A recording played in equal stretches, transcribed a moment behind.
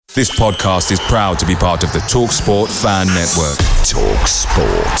This podcast is proud to be part of the TalkSport Fan Network.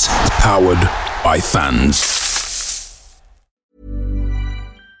 TalkSport. Powered by fans.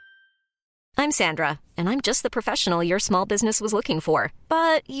 I'm Sandra, and I'm just the professional your small business was looking for.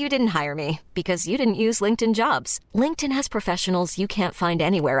 But you didn't hire me because you didn't use LinkedIn Jobs. LinkedIn has professionals you can't find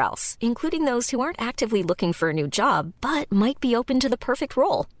anywhere else, including those who aren't actively looking for a new job, but might be open to the perfect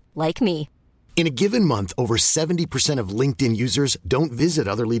role, like me. In a given month, over 70% of LinkedIn users don't visit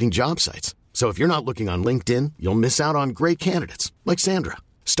other leading job sites. So if you're not looking on LinkedIn, you'll miss out on great candidates like Sandra.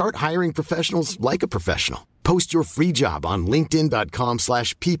 Start hiring professionals like a professional. Post your free job on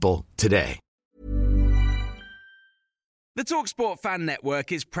linkedin.com/people today. The TalkSport Fan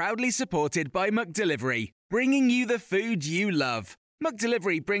Network is proudly supported by McDelivery, bringing you the food you love.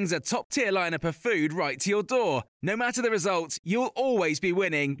 McDelivery brings a top-tier lineup of food right to your door. No matter the result, you'll always be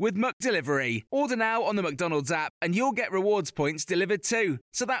winning with McDelivery. Order now on the McDonald's app and you'll get rewards points delivered too.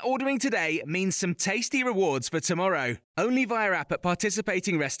 So that ordering today means some tasty rewards for tomorrow. Only via app at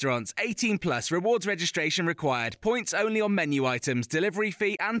participating restaurants. 18 plus. Rewards registration required. Points only on menu items. Delivery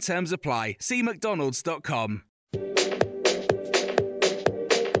fee and terms apply. See mcdonalds.com.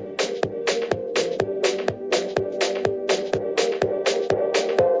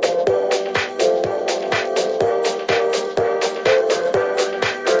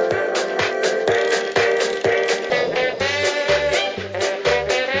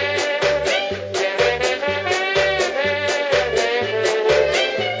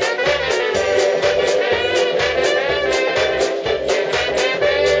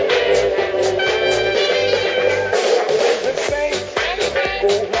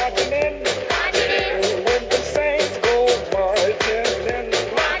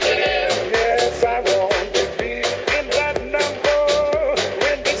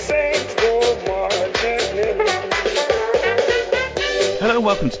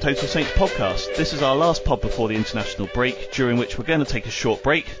 Welcome to Total Saints podcast. This is our last pod before the international break, during which we're going to take a short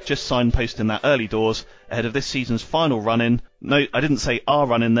break, just signposting that early doors ahead of this season's final run-in. No, I didn't say our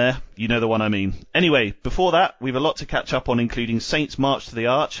run-in there, you know the one I mean. Anyway, before that, we've a lot to catch up on, including Saints' march to the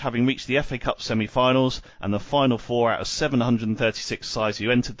Arch, having reached the FA Cup semi-finals, and the final four out of 736 sides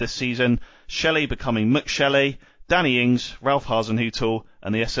who entered this season, Shelley becoming McShelley, Danny Ings, Ralph Hasenhüttl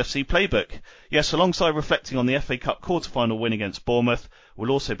and the SFC playbook. Yes, alongside reflecting on the FA Cup quarter-final win against Bournemouth,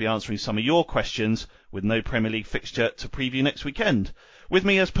 we'll also be answering some of your questions with no Premier League fixture to preview next weekend. With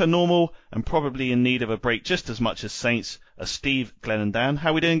me as per normal, and probably in need of a break just as much as Saints, are Steve, Glenn and Dan.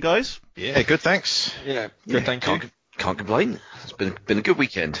 How we doing, guys? Yeah, good, thanks. Yeah, good, thank you. Can't complain. It's been a good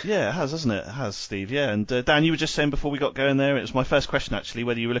weekend. Yeah, it has, hasn't it? It has, Steve. Yeah, and Dan, you were just saying before we got going there, it was my first question actually,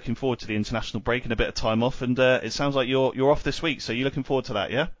 whether you were looking forward to the international break and a bit of time off, and it sounds like you're off this week, so you're looking forward to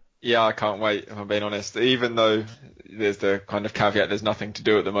that, yeah? Yeah, I can't wait, if I'm being honest. Even though there's the kind of caveat, there's nothing to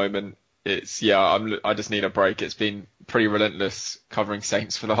do at the moment. I just need a break. It's been pretty relentless covering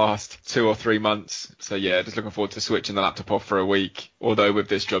Saints for the last 2 or 3 months. So yeah, just looking forward to switching the laptop off for a week. Although with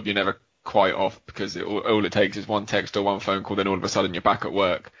this job, you're never quite off because all it takes is one text or one phone call, then all of a sudden you're back at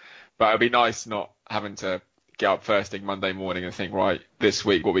work. But it'd be nice not having to get up first thing Monday morning and think, right, this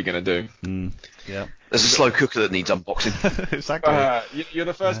week what are we going to do? Yeah. There's a slow cooker that needs unboxing. Exactly. You're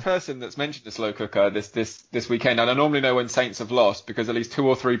the first person that's mentioned a slow cooker this weekend, and I normally know when Saints have lost because at least 2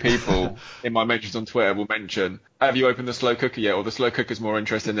 or 3 people in my mentions on Twitter will mention, have you opened the slow cooker yet? Or the slow cooker's more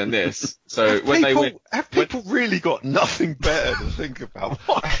interesting than this. So have people really got nothing better to think about?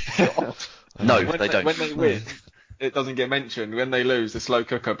 No, they don't. When they win, it doesn't get mentioned. When they lose, the slow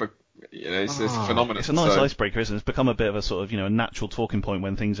cooker, it's phenomenal. It's a nice icebreaker, isn't it? It's become a bit of a sort of, a natural talking point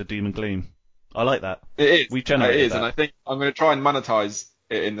when things are doom and gloom. I like that. It is. We've generated that. And I think I'm going to try and monetize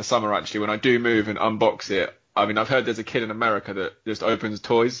it in the summer, actually, when I do move and unbox it. I mean, I've heard there's a kid in America that just opens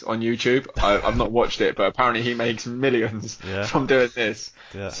toys on YouTube. I've not watched it, but apparently he makes millions from doing this.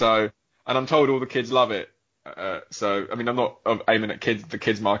 Yeah. So, and I'm told all the kids love it. So, I mean, I'm not aiming at the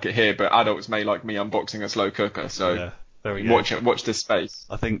kids market here, but adults may like me unboxing a slow cooker. So, yeah. There we go. Watch this space.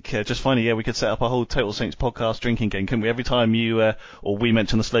 I think just finally, we could set up a whole Total Saints podcast drinking game, couldn't we? Every time you or we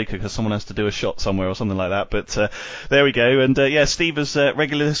mention the slow cooker, someone has to do a shot somewhere or something like that. But there we go. And Steve, as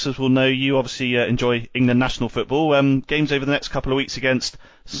regular listeners will know, you obviously enjoy England national football. Games over the next couple of weeks against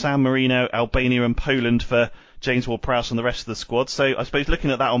San Marino, Albania and Poland for James Ward-Prowse and the rest of the squad. So I suppose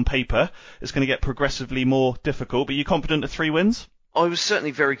looking at that on paper, it's going to get progressively more difficult. But are you confident of 3 wins? I was certainly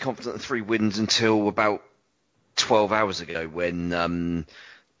very confident of 3 wins until about 12 hours ago when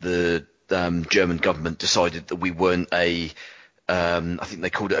the German government decided that we weren't I think they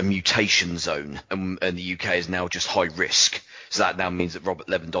called it a mutation zone, and the UK is now just high risk. So that now means that Robert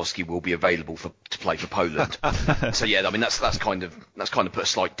Lewandowski will be available to play for Poland. So yeah, I mean that's kind of put a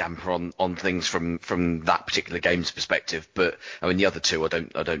slight damper on things from that particular game's perspective. But I mean the other two, I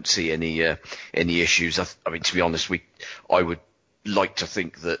don't see any issues. I mean, to be honest, I would like to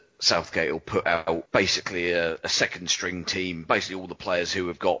think that Southgate will put out basically a second string team, basically all the players who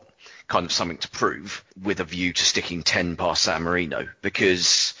have got kind of something to prove, with a view to sticking 10 past San Marino,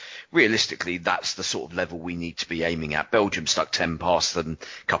 because realistically that's the sort of level we need to be aiming at. Belgium stuck 10 past them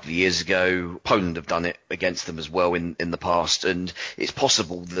a couple of years ago. Poland have done it against them as well in the past, and it's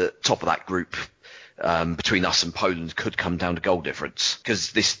possible that top of that group between us and Poland could come down to goal difference,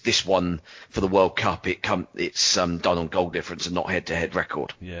 because this one for the World Cup it's done on goal difference and not head-to-head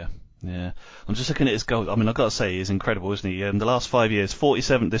record. Yeah. I'm just looking at his goal. I mean, I've got to say, he's incredible, isn't he? In the last 5 years,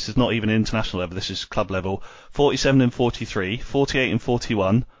 47, this is not even international level, this is club level, 47 in 43, 48 in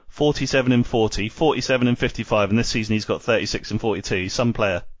 41, 47 in 40, 47 in 55, and this season he's got 36 in 42. He's some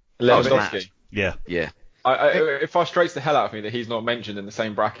player. Lewandowski. Yeah. It frustrates the hell out of me that he's not mentioned in the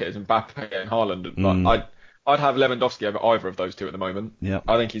same bracket as Mbappe and Haaland. But I'd have Lewandowski over either of those two at the moment. Yeah,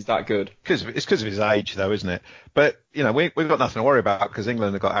 I think he's that good. It's because of his age, though, isn't it? But we've got nothing to worry about because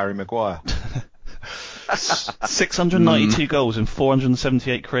England have got Harry Maguire. 692 goals in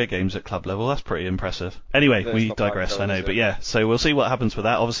 478 career games at club level. That's pretty impressive. Anyway, we digress, I know. But yeah, so we'll see what happens with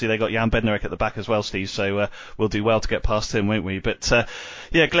that. Obviously, they got Jan Bednarek at the back as well, Steve, so we'll do well to get past him, won't we? But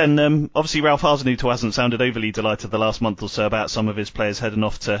yeah, Glenn, obviously Ralph Hasenhüttl hasn't sounded overly delighted the last month or so about some of his players heading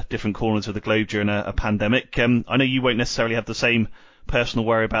off to different corners of the globe during a pandemic. I know you won't necessarily have the same personal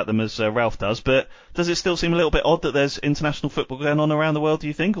worry about them as Ralph does, but does it still seem a little bit odd that there's international football going on around the world, do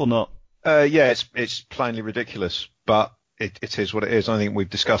you think, or not? Yeah, it's plainly ridiculous, but it is what it is. I think we've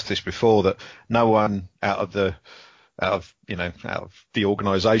discussed this before, that no one out of the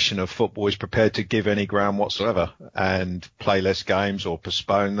organisation of football is prepared to give any ground whatsoever and play less games or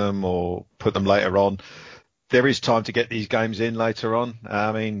postpone them or put them later on. There is time to get these games in later on.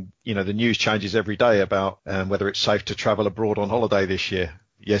 I mean, the news changes every day about whether it's safe to travel abroad on holiday this year.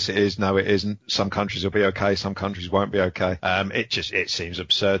 Yes, it is. No, it isn't. Some countries will be okay. Some countries won't be okay. It seems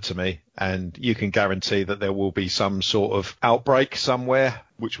absurd to me. And you can guarantee that there will be some sort of outbreak somewhere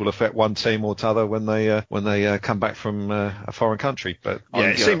which will affect one team or t'other when they come back from a foreign country. But yeah,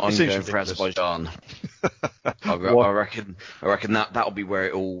 it seems ridiculous. For Azerbaijan. I reckon that'll be where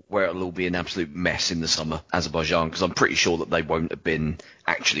it'll all be an absolute mess in the summer, Azerbaijan, because I'm pretty sure that they won't have been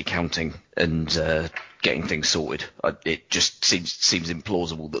actually counting and getting things sorted. It just seems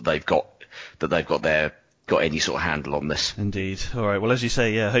implausible that they've got any sort of handle on this. Indeed. All right. Well, as you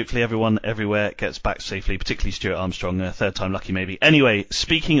say, yeah, hopefully everyone everywhere gets back safely, particularly Stuart Armstrong, third time lucky maybe. Anyway,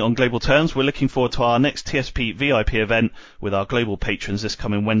 speaking on global terms, we're looking forward to our next TSP VIP event with our global patrons this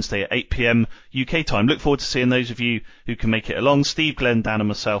coming Wednesday at 8 p.m. UK time. Look forward to seeing those of you who can make it along. Steve, Glenn, Dan and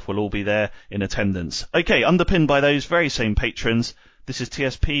myself will all be there in attendance. Okay, underpinned by those very same patrons, this is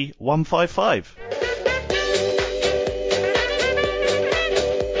TSP 155.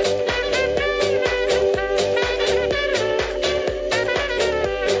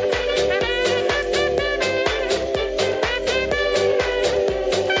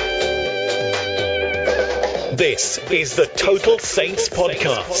 This is the Total Saints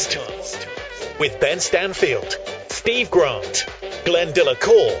Podcast with Ben Stanfield, Steve Grant, Glenn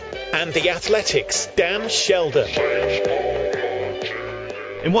Delacour, and The Athletic's Dan Sheldon.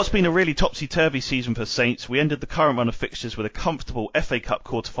 In what's been a really topsy-turvy season for Saints, we ended the current run of fixtures with a comfortable FA Cup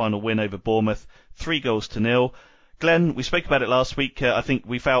quarter-final win over Bournemouth, 3-0. Glenn, we spoke about it last week. I think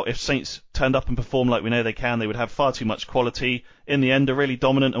we felt if Saints turned up and performed like we know they can, they would have far too much quality. In the end, a really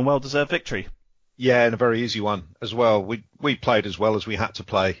dominant and well-deserved victory. Yeah, and a very easy one as well. We played as well as we had to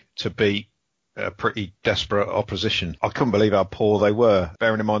play to beat a pretty desperate opposition. I couldn't believe how poor they were.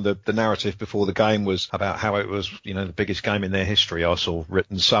 Bearing in mind the narrative before the game was about how it was, the biggest game in their history, I saw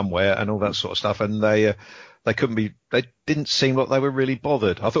written somewhere, and all that sort of stuff. And they didn't seem like they were really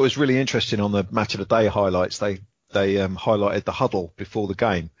bothered. I thought it was really interesting on the Match of the Day highlights. They highlighted the huddle before the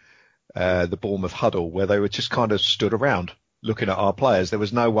game, the Bournemouth huddle, where they were just kind of stood around looking at our players. There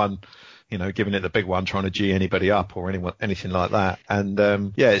was no one, giving it the big one, trying to G anybody up or anything like that. And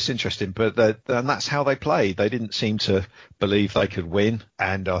yeah, it's interesting, but and that's how they played. They didn't seem to believe they could win.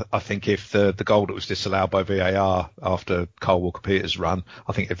 And I think if the goal that was disallowed by VAR after Kyle Walker-Peters' run,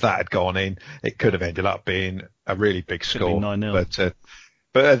 I think if that had gone in, it could have ended up being a really big score. 9-0.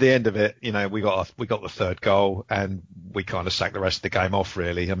 But at the end of it, we got the third goal and we kind of sacked the rest of the game off,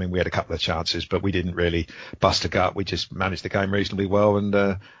 really. I mean, we had a couple of chances, but we didn't really bust a gut. We just managed the game reasonably well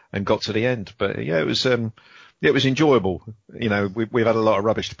and got to the end. But yeah, it was It was enjoyable. You know, we've had a lot of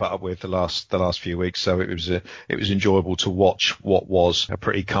rubbish to put up with the last few weeks, so it was enjoyable to watch what was a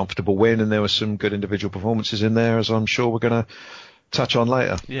pretty comfortable win, and there were some good individual performances in there, as I'm sure we're going to touch on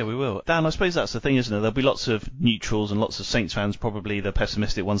later. Yeah, we will. Dan, I suppose that's the thing, isn't it? There'll be lots of neutrals and lots of Saints fans, probably the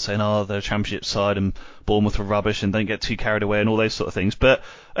pessimistic ones, saying, they're a championship side and Bournemouth were rubbish and don't get too carried away and all those sort of things. But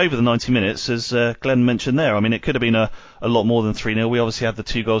over the 90 minutes, as Glenn mentioned there, I mean, it could have been a lot more than 3-0. We obviously had the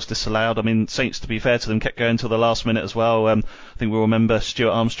 2 goals disallowed. I mean, Saints, to be fair to them, kept going till the last minute as well. I think we'll remember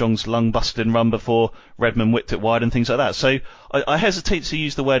Stuart Armstrong's lung-busting run before Redmond whipped it wide and things like that. So I hesitate to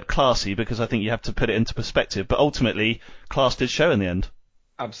use the word classy because I think you have to put it into perspective. But ultimately, class did show in the end.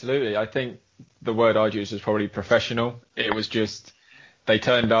 Absolutely. I think the word I'd use was probably professional. It was just, they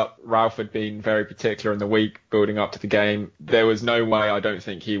turned up. Ralph had been very particular in the week building up to the game. There was no way, I don't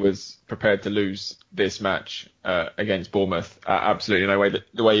think he was prepared to lose this match against Bournemouth. Absolutely no way.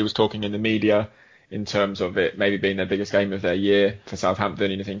 The way he was talking in the media in terms of it maybe being their biggest game of their year for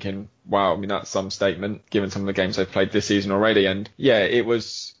Southampton, you're thinking, wow, I mean, that's some statement given some of the games they've played this season already. And yeah, it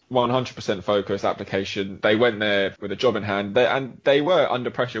was 100% focus application. They went there with a job in hand, and they were under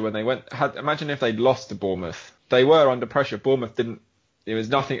pressure when they went. Imagine if they'd lost to Bournemouth. They were under pressure. Bournemouth didn't. It was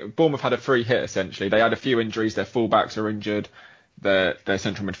nothing. Bournemouth had a free hit essentially. They had a few injuries. Their fullbacks were injured. Their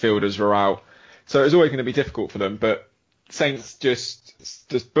central midfielders were out. So it was always going to be difficult for them. But Saints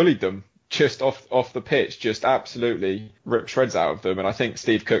just bullied them. Just off the pitch, just absolutely ripped shreds out of them. And I think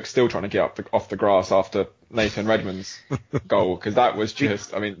Steve Cook's still trying to get off the grass after Nathan Redmond's goal, because that was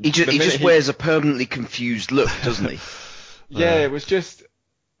just, I mean... He just wears a permanently confused look, doesn't he? Yeah, it was just...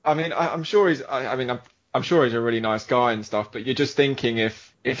 I mean, I'm sure he's... I'm sure he's a really nice guy and stuff, but you're just thinking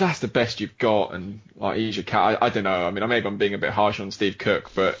if that's the best you've got and like he's your cat, I don't know. I mean, maybe I'm being a bit harsh on Steve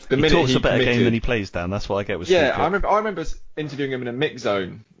Cook, but the minute he talks a better game than he plays, Dan. That's what I get with Steve Cook. I remember interviewing him in a mix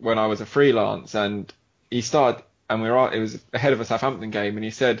zone when I was a freelance, and he started, and it was ahead of a Southampton game, and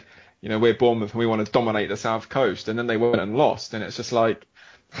he said, you know, we're Bournemouth and we want to dominate the South Coast, and then they went and lost, and it's just like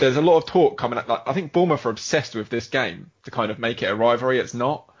there's a lot of talk coming up. Like, I think Bournemouth are obsessed with this game to kind of make it a rivalry. It's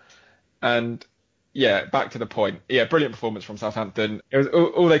not, and yeah, back to the point. Yeah, brilliant performance from Southampton. It was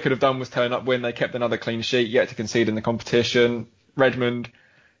all they could have done was turn up, win. They kept another clean sheet, yet to concede in the competition. Redmond,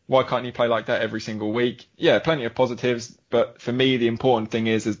 why can't he play like that every single week? Yeah, plenty of positives, but for me, the important thing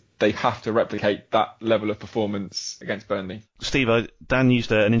is they have to replicate that level of performance against Burnley. Steve, Dan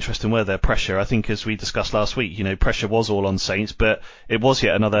used an interesting word there, pressure. I think as we discussed last week, you know, pressure was all on Saints, but it was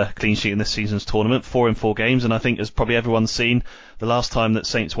yet another clean sheet in this season's tournament, 4 in 4 games, and I think as probably everyone's seen, the last time that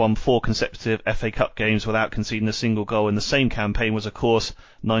Saints won 4 consecutive FA Cup games without conceding a single goal in the same campaign was, of course,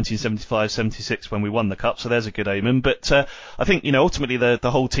 1975-76 when we won the Cup, so there's a good omen. But I think, you know, ultimately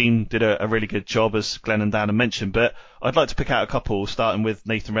the whole team did a really good job, as Glenn and Dan have mentioned, but I'd like to pick out a couple, starting with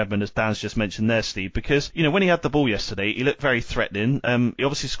Nathan Redmond, as Dan's just mentioned there, Steve, because, you know, when he had the ball yesterday, he looked very threatening. He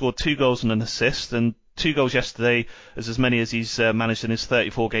obviously scored 2 goals and an assist, and 2 goals yesterday is as many as he's managed in his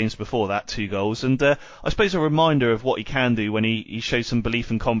 34 games before that, 2 goals. And I suppose a reminder of what he can do when he shows some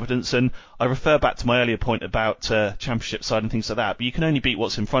belief and confidence. And I refer back to my earlier point about championship side and things like that, but you can only beat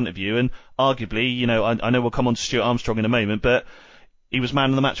what's in front of you. And arguably, you know, I know we'll come on to Stuart Armstrong in a moment, but he was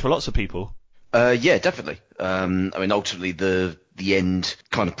man of the match for lots of people. Yeah, definitely. I mean, ultimately, the end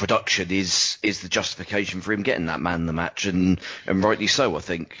kind of production is the justification for him getting that man of the match, and rightly so. I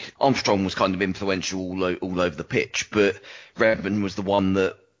think Armstrong was kind of influential all over the pitch, but Redmond was the one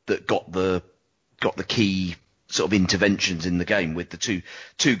that got the key sort of interventions in the game with the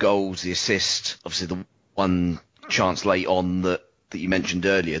two goals, the assist, obviously the one chance late on that you mentioned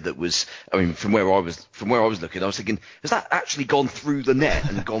earlier. That was, I mean, from where I was looking, I was thinking, has that actually gone through the net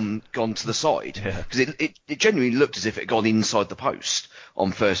and gone to the side? Because it genuinely looked as if it had gone inside the post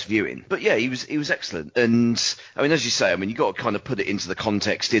on first viewing. But yeah, he was excellent. And I mean, as you say, I mean, you got to kind of put it into the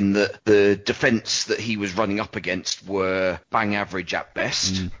context in that the defence that he was running up against were bang average at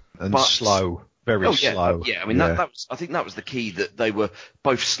best, and slow. Very slow. Yeah, I mean, that was, I think that was the key, that they were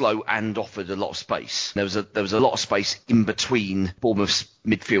both slow and offered a lot of space. There was a lot of space in between Bournemouth's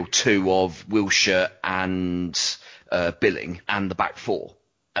midfield 2 of Wilshere and Billing and the back 4.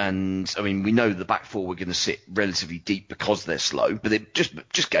 And I mean, we know the back 4 were going to sit relatively deep because they're slow, but it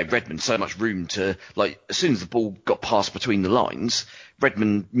just gave Redmond so much room to, like, as soon as the ball got passed between the lines,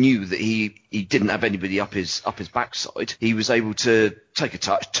 Redmond knew that he didn't have anybody up his backside. He was able to take a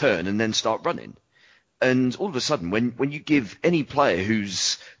touch, turn, and then start running. And all of a sudden, when you give any player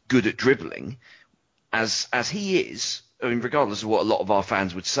who's good at dribbling, as he is, I mean, regardless of what a lot of our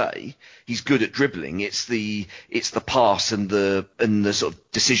fans would say, he's good at dribbling. It's the pass and the sort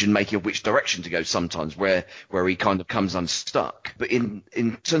of decision making of which direction to go sometimes where he kind of comes unstuck. But in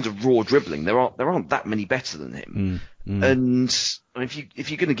terms of raw dribbling, there aren't that many better than him. And I mean, if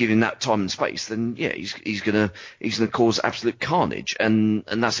you're going to give him that time and space, then yeah, he's going to cause absolute carnage, and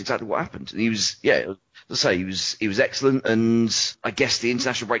that's exactly what happened. And he was, yeah, as I say, he was excellent, and I guess the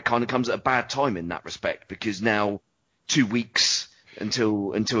international break kind of comes at a bad time in that respect, because now 2 weeks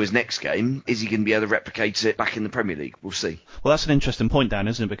until his next game, is he going to be able to replicate it back in the Premier League? We'll see. Well, that's an interesting point, Dan,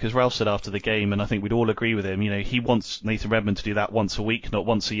 isn't it? Because Ralph said after the game, and I think we'd all agree with him, you know, he wants Nathan Redmond to do that once a week, not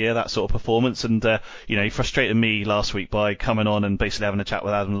once a year, that sort of performance. And, you know, he frustrated me last week by coming on and basically having a chat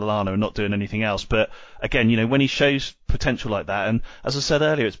with Adam Lallana and not doing anything else. But again, you know, when he shows potential like that, and as I said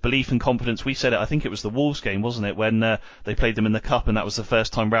earlier, it's belief and confidence. We said it, I think it was the Wolves game, wasn't it, when they played them in the Cup, and that was the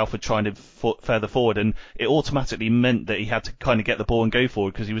first time Ralph had tried to further forward, and it automatically meant that he had to kind of get the ball and go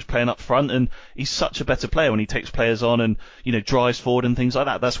forward because he was playing up front, and he's such a better player when he takes players on and, you know, drives forward and things like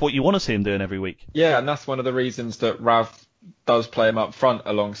that. That's what you want to see him doing every week. Yeah, and that's one of the reasons that Ralph does play him up front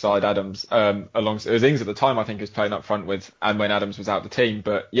alongside Adams. Alongside Ings at the time, I think, he was playing up front with, and when Adams was out the team.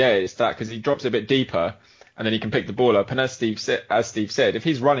 But yeah, it's that, because he drops a bit deeper and then he can pick the ball up. And as Steve said, if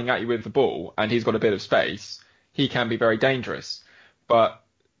he's running at you with the ball and he's got a bit of space, he can be very dangerous. But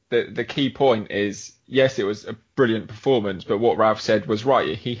the key point is, yes, it was a brilliant performance, but what Ralph said was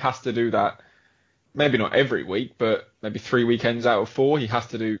right. He has to do that, maybe not every week, but maybe 3 weekends out of 4. He has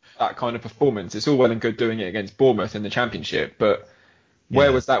to do that kind of performance. It's all well and good doing it against Bournemouth in the Championship, but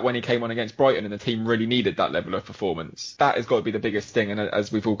where was that when he came on against Brighton and the team really needed that level of performance? That has got to be the biggest thing. And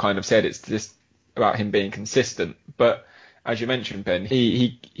as we've all kind of said, it's just about him being consistent. But as you mentioned, Ben,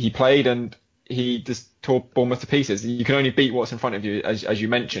 he played and he just tore Bournemouth to pieces. You can only beat what's in front of you, as you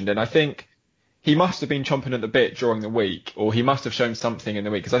mentioned. And I think he must have been chomping at the bit during the week, or he must have shown something in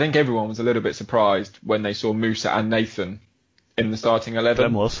the week, because I think everyone was a little bit surprised when they saw Musa and Nathan in the starting 11.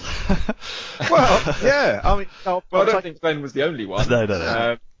 Ben was. Well, yeah. I mean, I don't think Ben was the only one.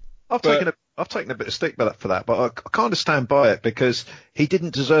 No. I've taken a bit of stick for that, but I kind of stand by it, because he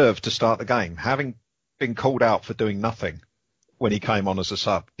didn't deserve to start the game, having been called out for doing nothing when he came on as a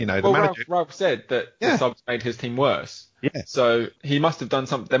sub. You know, the manager. Ralph said that the subs made his team worse. Yeah. So he must have done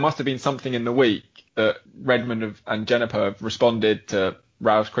something. There must have been something in the week that Redmond and Jennifer have responded to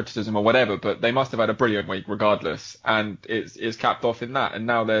Ralph's criticism or whatever, but they must have had a brilliant week regardless, and it's capped off in that. And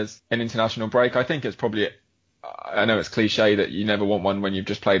now there's an international break. I think it's probably, I know it's cliche that you never want one when you've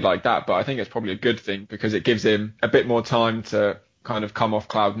just played like that, but I think it's probably a good thing, because it gives him a bit more time to kind of come off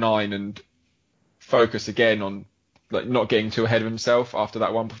cloud 9 and focus again on, like, not getting too ahead of himself after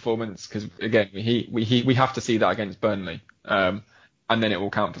that one performance, because again we have to see that against Burnley, and then it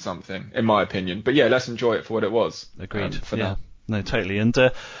will count for something, in my opinion. But yeah, let's enjoy it for what it was. Agreed. For yeah. now. No, totally. And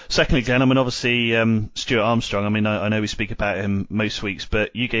secondly, Glenn, I mean, obviously, Stuart Armstrong, I mean, I know we speak about him most weeks,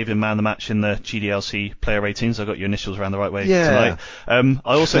 but you gave him man of the match in the GDLC player ratings. I got your initials around the right way tonight. I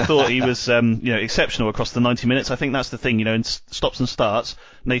also thought he was, exceptional across the 90 minutes. I think that's the thing, you know, in stops and starts,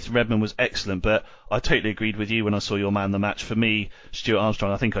 Nathan Redmond was excellent, but I totally agreed with you when I saw your man of the match. For me, Stuart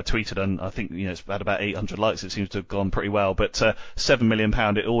Armstrong, I think I tweeted, and I think, you know, it's had about 800 likes. It seems to have gone pretty well, but £7 million,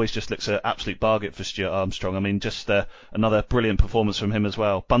 it always just looks an absolute bargain for Stuart Armstrong. I mean, just another brilliant performance from him as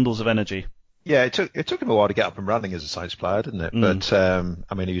well. Bundles of energy. Yeah, it took him a while to get up and running as a Saints player, didn't it? But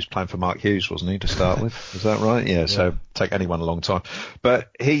I mean, he was playing for Mark Hughes, wasn't he, to start with? Is that right? Yeah. So take anyone a long time. But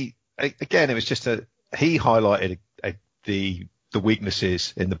it was just he highlighted the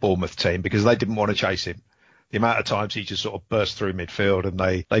weaknesses in the Bournemouth team, because they didn't want to chase him. The amount of times he just sort of burst through midfield and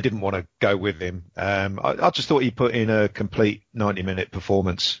they didn't want to go with him. I just thought he put in a complete 90-minute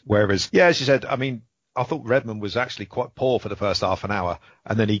performance. Whereas, yeah, as you said, I mean, I thought Redmond was actually quite poor for the first half an hour,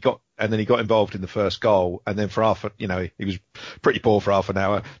 and then he got involved in the first goal, and then for he was pretty poor for half an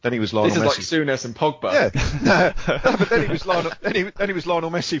hour. Then he was Lionel Messi. This is like Souness and Pogba. Yeah, but then he was Lionel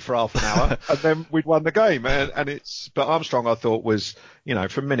Messi for half an hour, and then we'd won the game. But Armstrong, I thought, was, you know,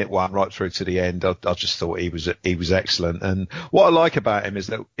 from minute 1 right through to the end, I just thought he was excellent. And what I like about him is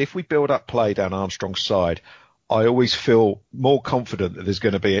that if we build up play down Armstrong's side, I always feel more confident that there's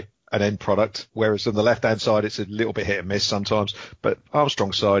going to be an end product, whereas on the left-hand side, it's a little bit hit and miss sometimes. But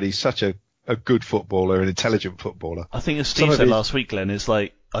Armstrong's side, he's such a good footballer, an intelligent footballer. I think as Steve said last week, Glenn, is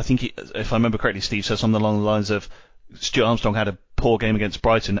like, I think if I remember correctly, Steve said something along the lines of Stuart Armstrong had a poor game against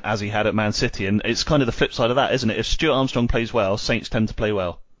Brighton as he had at Man City, and it's kind of the flip side of that, isn't it? If Stuart Armstrong plays well, Saints tend to play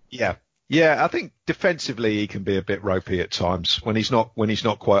well. Yeah, I think defensively he can be a bit ropey at times. When he's not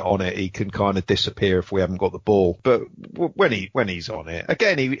quite on it, he can kind of disappear if we haven't got the ball. But when he's on it,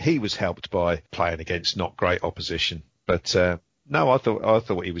 again, he was helped by playing against not great opposition. But no, I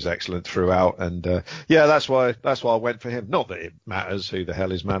thought he was excellent throughout, and that's why I went for him. Not that it matters who the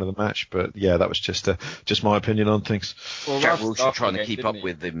hell is man of the match, but yeah, that was just my opinion on things. Well, Jack Wilshere trying to keep up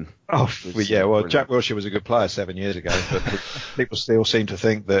with him. Jack Wilshere was a good player 7 years ago, but people still seem to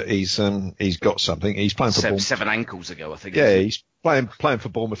think that he's got something. He's playing for Bournemouth. 7 ankles ago, I think. Yeah, he's playing for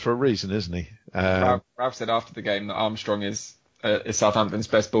Bournemouth for a reason, isn't he? Ralph said after the game that Armstrong is Southampton's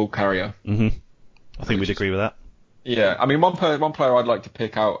best ball carrier. Mm-hmm. I think we'd agree with that. Yeah, I mean, one player I'd like to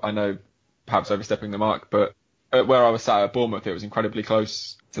pick out, I know perhaps overstepping the mark, but where I was sat at Bournemouth, it was incredibly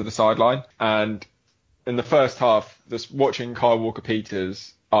close to the sideline. And in the first half, just watching Kyle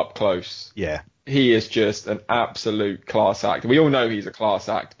Walker-Peters up close, he is just an absolute class act. We all know he's a class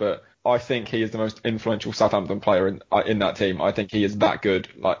act, but I think he is the most influential Southampton player in that team. I think he is that good,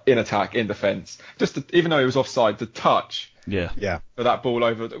 like in attack, in defence. Even though he was offside, the touch for that ball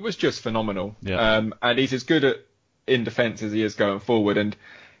over, it was just phenomenal. Yeah. And he's as good in defence as he is going forward. And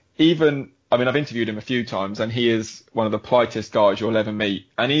I've interviewed him a few times, and he is one of the politest guys you'll ever meet.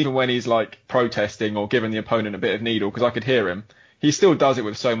 And even when he's like protesting or giving the opponent a bit of needle, because I could hear him, he still does it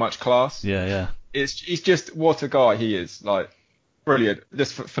with so much class. Yeah. He's just, what a guy he is. Like, brilliant,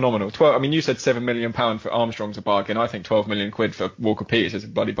 just phenomenal. You said £7 million for Armstrong's a bargain. I think 12 million quid for Walker-Peters is a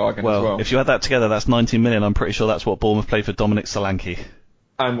bloody bargain as well. If you add that together, that's 19 million. I'm pretty sure that's what Bournemouth played for Dominic Solanke.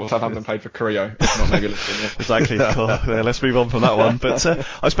 And what Southampton played for Carrillo. If not maybe Exactly. Cool. Yeah, let's move on from that one. But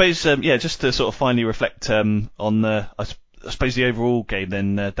I suppose, just to sort of finally reflect on I suppose the overall game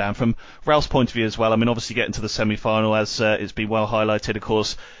then, Dan, from Ralph's point of view as well. I mean, obviously getting to the semi-final, as it's been well highlighted, of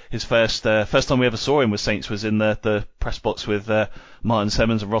course, his first time we ever saw him with Saints was in the press box with Martin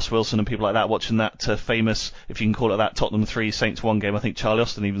Semmens and Ross Wilson and people like that, watching that famous, if you can call it that, Tottenham 3, Saints 1 game. I think Charlie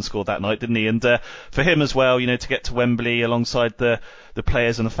Austin even scored that night, didn't he? And for him as well, to get to Wembley alongside the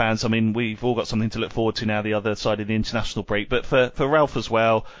players and the fans, I mean, we've all got something to look forward to now, the other side of the international break. But for Ralph as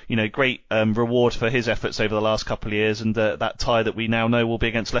well, great reward for his efforts over the last couple of years, and that tie that we now know will be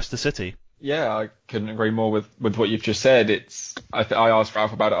against Leicester City. Yeah, I couldn't agree more with what you've just said. I asked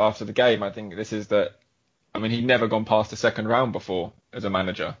Ralph about it after the game. I think this is he'd never gone past the second round before as a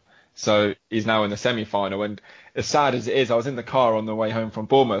manager. So he's now in the semi-final. And as sad as it is, I was in the car on the way home from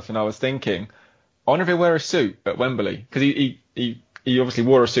Bournemouth and I was thinking, I wonder if he'll wear a suit at Wembley. Because he obviously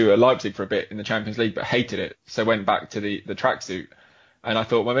wore a suit at Leipzig for a bit in the Champions League, but hated it. So went back to the tracksuit. And I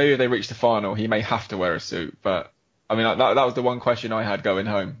thought, well, maybe if they reach the final, he may have to wear a suit. But I mean, that was the one question I had going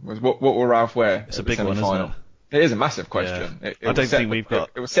home, was what will Ralph wear? It's a big one, isn't it? It is a massive question. Yeah.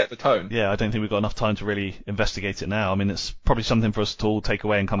 It will set the tone. Yeah, I don't think we've got enough time to really investigate it now. I mean, it's probably something for us to all take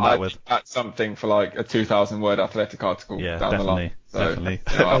away and come back with. That's something for like a 2,000-word Athletic article down the line. Definitely.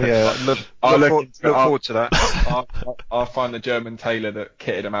 Look forward to that. I'll find the German tailor that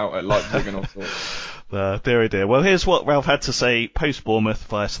kitted him out at Leipzig and all sorts. Dear, oh dear. Well, here's what Ralph had to say post-Bournemouth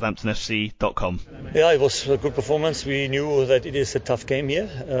via SouthamptonFC.com. Yeah, it was a good performance. We knew that it is a tough game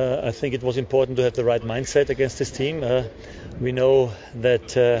here. I think it was important to have the right mindset against this team. We know that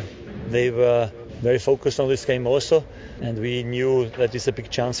they were very focused on this game also, and we knew that it's a big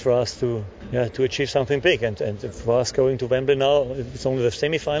chance for us to achieve something big. And for us going to Wembley now, it's only the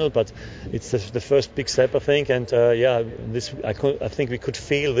semi-final, but it's the first big step, I think. And I think we could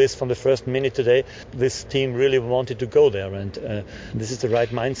feel this from the first minute today. This team really wanted to go there, and this is the right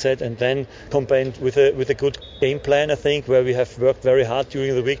mindset. And then combined with a good game plan, I think, where we have worked very hard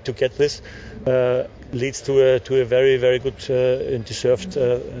during the week to get this, leads to a very, very good and deserved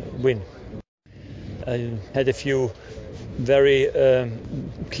win. I had a few very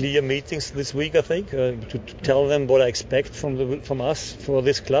clear meetings this week, I think, to tell them what I expect from us for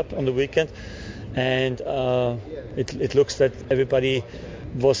this club on the weekend, and it looks that everybody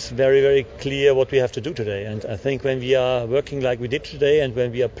was very, very clear what we have to do today. And I think when we are working like we did today, and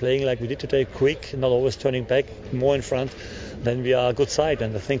when we are playing like we did today, quick, not always turning back, more in front, then we are a good side.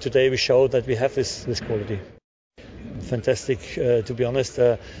 And I think today we showed that we have this quality. Fantastic, to be honest.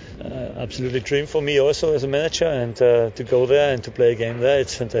 Absolutely dream for me also as a manager, and to go there and to play a game there,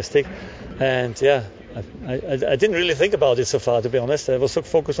 it's fantastic. And I didn't really think about it so far, to be honest. I was so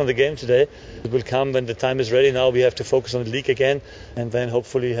focused on the game today. It will come when the time is ready. Now we have to focus on the league again, and then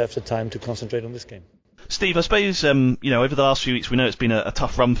hopefully have the time to concentrate on this game. Steve, I suppose, over the last few weeks, we know it's been a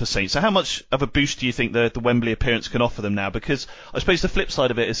tough run for Saints. So how much of a boost do you think the Wembley appearance can offer them now? Because I suppose the flip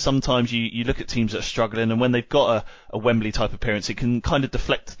side of it is sometimes you look at teams that are struggling, and when they've got a Wembley type appearance, it can kind of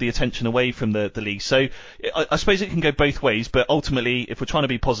deflect the attention away from the league. So I suppose it can go both ways, but ultimately, if we're trying to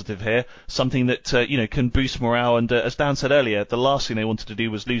be positive here, something that can boost morale. And as Dan said earlier, the last thing they wanted to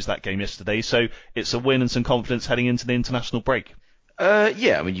do was lose that game yesterday. So it's a win and some confidence heading into the international break.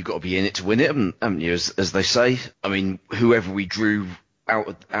 Yeah, I mean, you've got to be in it to win it, haven't you? As they say. I mean, whoever we drew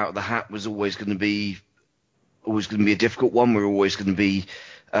out of the hat was always going to be a difficult one. We're always going to be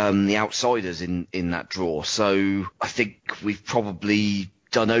the outsiders in that draw. So I think we've probably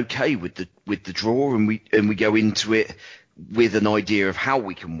done okay with the draw, and we go into it with an idea of how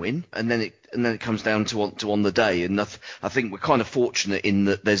we can win, and then it comes down to on the day. And I think we're kind of fortunate in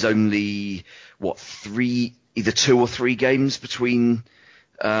that there's only either 2 or 3 games between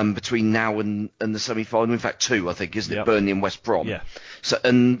now and the semi-final. In fact, 2, I think, isn't it? Burnley and West Brom. Yeah. So,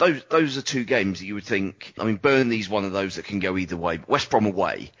 and those are 2 games that you would think. I mean, Burnley's one of those that can go either way. But West Brom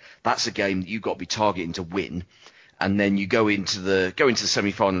away, that's a game that you've got to be targeting to win. And then you go into the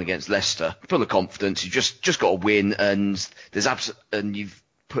semi-final against Leicester, full of confidence. You just got to win, and and you've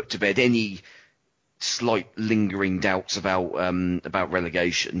put to bed any slight lingering doubts about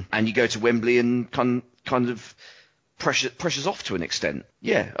relegation. And you go to Wembley and kind of pressure's off to an extent.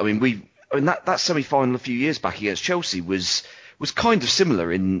 Yeah, I mean that semi-final a few years back against Chelsea was kind of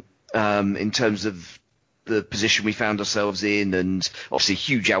similar in terms of the position we found ourselves in, and obviously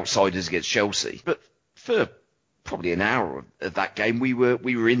huge outsiders against Chelsea. But for probably an hour of that game, we were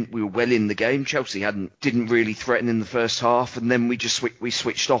well in the game. Chelsea didn't really threaten in the first half, and then we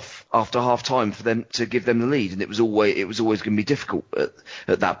switched off after half time for them to give them the lead, and it was always going to be difficult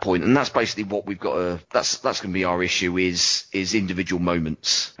at that point. And that's basically what we've got that's going to be our issue is individual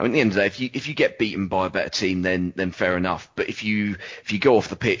moments. I mean, at the end of the day, if you get beaten by a better team, then fair enough. But if you go off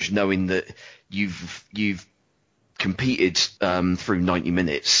the pitch knowing that you've competed through 90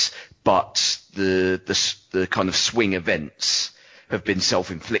 minutes, but the kind of swing events have been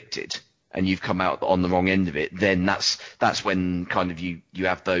self-inflicted, and you've come out on the wrong end of it, then that's when kind of you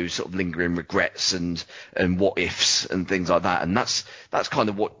have those sort of lingering regrets and what ifs and things like that, and that's kind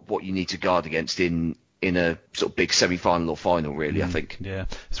of what you need to guard against in a sort of big semi-final or final, really, I think. Yeah,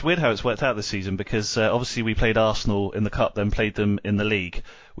 it's weird how it's worked out this season, because obviously we played Arsenal in the Cup, then played them in the League.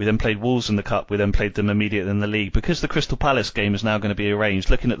 We then played Wolves in the Cup, we then played them immediately in the League. Because the Crystal Palace game is now going to be arranged,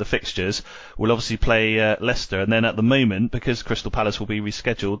 looking at the fixtures, we'll obviously play Leicester, and then at the moment, because Crystal Palace will be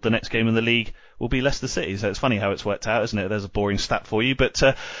rescheduled, the next game in the League will be Leicester City. So it's funny how it's worked out, isn't it? There's a boring stat for you. But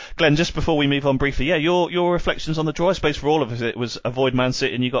Glenn, just before we move on briefly, your reflections on the draw. I suppose for all of us it was avoid Man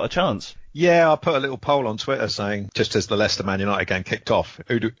City and you got a chance. Yeah, I put a little poll on Twitter saying, just as the Leicester Man United game kicked off,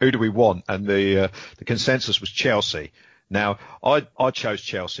 who do we want? And the consensus was Chelsea. Now, I chose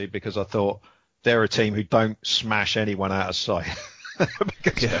Chelsea because I thought they're a team who don't smash anyone out of sight.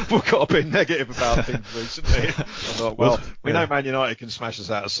 Because we've got a bit negative about things recently. I thought, we know Man United can smash us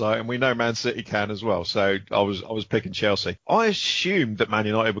out of sight, and we know Man City can as well. So I was picking Chelsea. I assumed that Man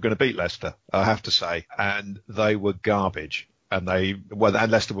United were going to beat Leicester, I have to say, and they were garbage. And and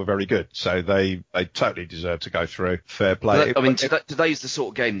Leicester were very good, so they totally deserved to go through. Fair play. I mean, today's the sort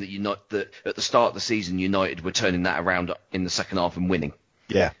of game that at the start of the season, United were turning that around in the second half and winning.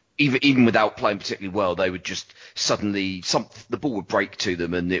 Yeah. Even without playing particularly well, they would just suddenly the ball would break to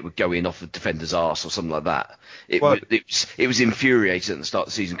them and it would go in off the defender's arse or something like that. It was infuriating at the start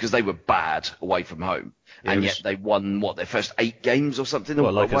of the season because they were bad away from home, and yet they won their first 8 games or something.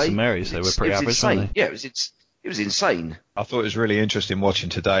 Well, like St Mary's, they were pretty average, weren't they? Yeah, it was insane. I thought it was really interesting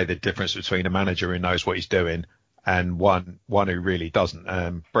watching today the difference between a manager who knows what he's doing and one who really doesn't.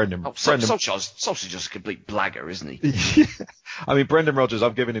 Solskjaer's just a complete blagger, isn't he? I mean, Brendan Rodgers,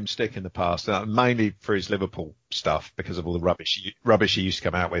 I've given him stick in the past, mainly for his Liverpool stuff because of all the rubbish he used to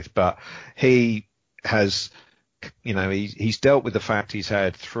come out with. But he has, he's dealt with the fact he's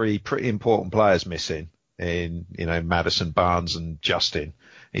had 3 pretty important players missing in, Maddison, Barnes, and Justin.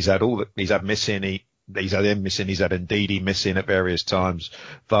 He's had missing. He's had him missing. He's had Ndidi missing at various times,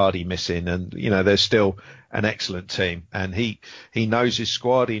 Vardy missing, and there's still an excellent team. And he knows his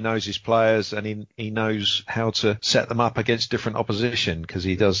squad, he knows his players, and he knows how to set them up against different opposition because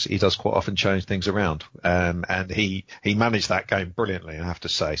he does quite often change things around. And he managed that game brilliantly, I have to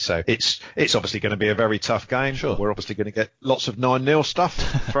say. So it's obviously going to be a very tough game. Sure. We're obviously going to get lots of 9-0 stuff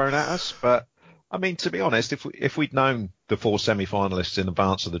thrown at us, but. I mean, to be honest, if we'd known the 4 semi-finalists in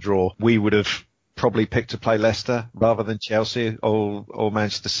advance of the draw, we would have probably picked to play Leicester rather than Chelsea or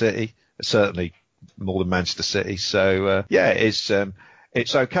Manchester City. Certainly more than Manchester City. So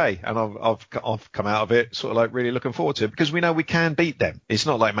it's okay, and I've come out of it sort of like really looking forward to it because we know we can beat them. It's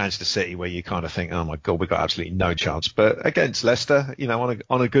not like Manchester City where you kind of think, oh my God, we've got absolutely no chance. But against Leicester,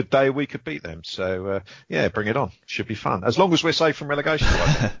 on a good day we could beat them. So bring it on. Should be fun as long as we're safe from relegation.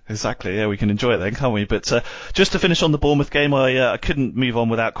 Exactly. Yeah, we can enjoy it then, can't we? But just to finish on the Bournemouth game, I couldn't move on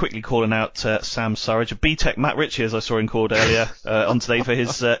without quickly calling out Sam Surridge, a B-Tech Matt Ritchie, as I saw him called earlier on today for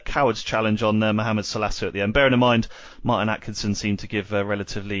his Cowards challenge on Mohamed Salassi at the end. Bearing in mind Martin Atkinson seemed to give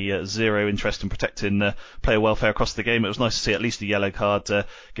relatively zero interest in protecting player welfare across the game. It was nice to see at least a yellow card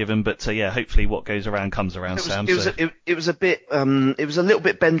given, but hopefully what goes around comes around, Sam. It was a little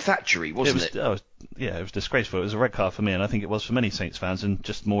bit Ben Thatchery, wasn't it? It was disgraceful. It was a red card for me, and I think it was for many Saints fans, and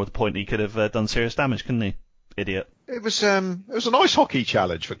just more the point, he could have done serious damage, couldn't he? Idiot. It was an ice hockey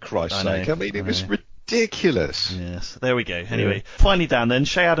challenge, for Christ's sake. I mean, it was ridiculous. Yes, there we go. Anyway, finally down then,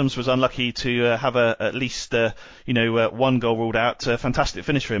 Che Adams was unlucky to have at least one goal ruled out. Fantastic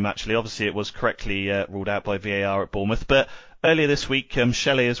finish for him, actually. Obviously, it was correctly ruled out by VAR at Bournemouth, but earlier this week,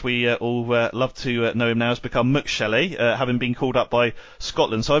 Shelley, as we all love to know him now, has become Muck Shelley, having been called up by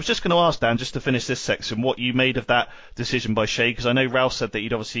Scotland. So I was just going to ask Dan, just to finish this section, what you made of that decision by Shea, because I know Ralph said that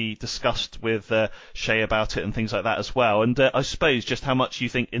you'd obviously discussed with Shea about it and things like that as well. And I suppose just how much you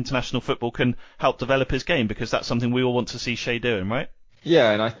think international football can help develop his game, because that's something we all want to see Shea doing, right?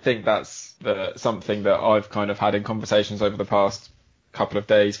 Yeah, and I think that's something that I've kind of had in conversations over the past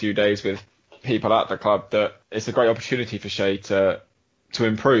few days with people at the club, that it's a great opportunity for Shea to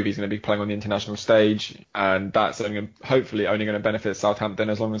improve. He's going to be playing on the international stage, and that's hopefully only going to benefit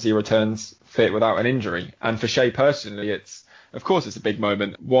Southampton as long as he returns fit without an injury. And for Shea personally, of course it's a big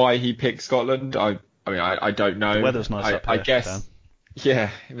moment. Why he picked Scotland, I don't know. The weather's nice up here, I guess, Dan. Yeah,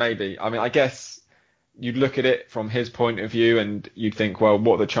 maybe. I mean, I guess you'd look at it from his point of view and you'd think, well,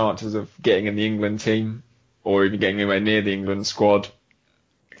 what are the chances of getting in the England team or even getting anywhere near the England squad?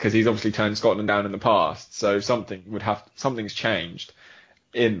 Because he's obviously turned Scotland down in the past, so something's changed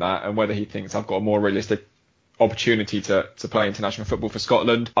in that, and whether he thinks I've got a more realistic opportunity to play international football for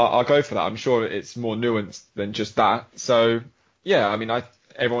Scotland, I'll go for that. I'm sure it's more nuanced than just that. So yeah, I mean,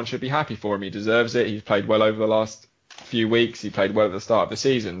 everyone should be happy for him. He deserves it. He's played well over the last few weeks. He played well at the start of the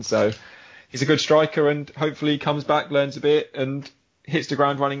season, so he's a good striker, and hopefully he comes back, learns a bit, and hits the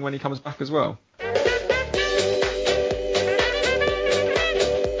ground running when he comes back as well.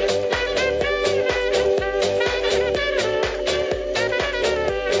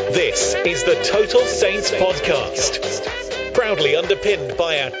 This is the Total Saints podcast, proudly underpinned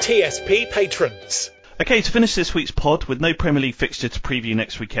by our TSP patrons. Okay, to finish this week's pod, with no Premier League fixture to preview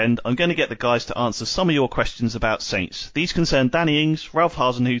next weekend, I'm going to get the guys to answer some of your questions about Saints. These concern Danny Ings, Ralph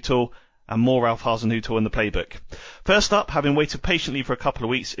Hasenhüttl, and more Ralph Hasenhüttl in the playbook. First up, having waited patiently for a couple of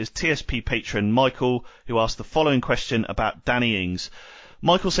weeks, is TSP patron Michael, who asked the following question about Danny Ings.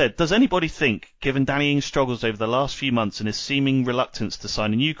 Michael said, does anybody think, given Danny Ings' struggles over the last few months and his seeming reluctance to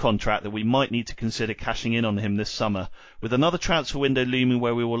sign a new contract, that we might need to consider cashing in on him this summer? With another transfer window looming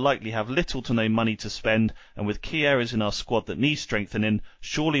where we will likely have little to no money to spend, and with key areas in our squad that need strengthening,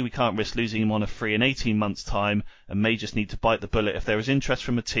 surely we can't risk losing him on a free in 18 months' time, and may just need to bite the bullet if there is interest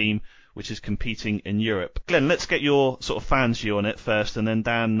from a team which is competing in Europe. Glenn, let's get your sort of fans view on it first, and then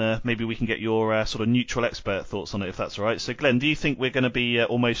Dan, maybe we can get your sort of neutral expert thoughts on it, if that's all right. So Glenn, do you think we're going to be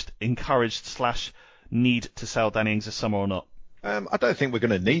almost encouraged / need to sell Danny Ings this summer or not? I don't think we're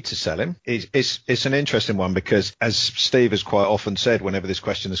going to need to sell him. It's an interesting one because, as Steve has quite often said whenever this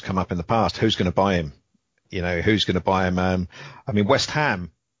question has come up in the past, who's going to buy him? You know, who's going to buy him? I mean, West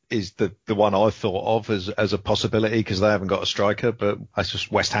Ham is the one I thought of as a possibility because they haven't got a striker, but I just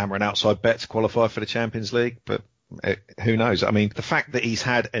West Ham are an outside bet to qualify for the Champions League, but who knows? I mean, the fact that he's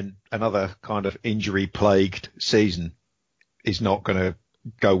had another kind of injury-plagued season is not going to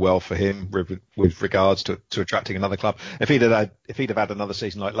go well for him with regards to attracting another club. If he'd have had another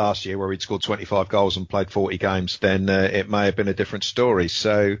season like last year where he'd scored 25 goals and played 40 games, then it may have been a different story.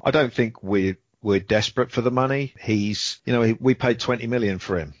 So I don't think we're desperate for the money. We paid 20 million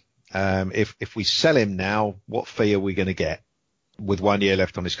for him. If we sell him now, what fee are we going to get with 1 year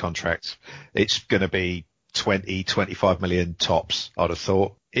left on his contract? It's going to be 20, 25 million tops, I'd have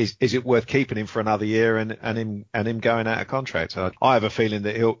thought. Is it worth keeping him for another year and him going out of contract? I have a feeling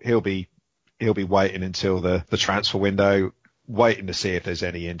that he'll be waiting until the transfer window, waiting to see if there's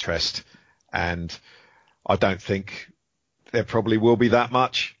any interest. And I don't think there probably will be that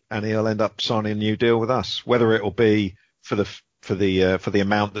much, and he'll end up signing a new deal with us. Whether it will be for the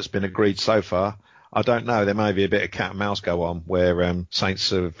amount that's been agreed so far, I don't know. There may be a bit of cat and mouse go on where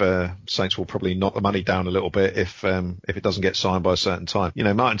Saints will probably knock the money down a little bit if it doesn't get signed by a certain time. You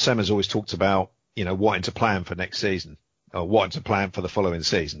know, Martin Semmers always talked about, you know, wanting to plan for next season or wanting to plan for the following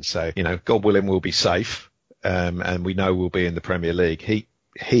season. So, you know, God willing, we'll be safe, and we know we'll be in the Premier League.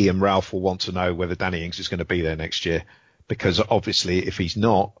 He and Ralph will want to know whether Danny Ings is going to be there next year, because obviously if he's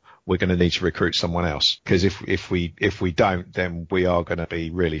not, we're going to need to recruit someone else, because if we don't, then we are going to be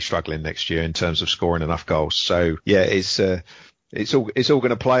really struggling next year in terms of scoring enough goals. So yeah, it's all going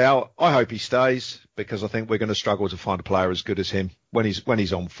to play out. I hope he stays, because I think we're going to struggle to find a player as good as him when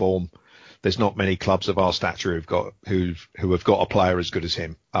he's on form. there's not many clubs of our stature who have got a player as good as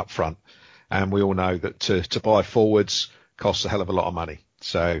him up front. And we all know that to buy forwards costs a hell of a lot of money.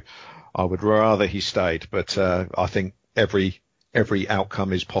 So I would rather he stayed, but I think every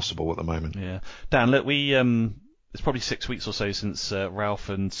outcome is possible at the moment. Yeah, Dan, look, it's probably 6 weeks or so since Ralph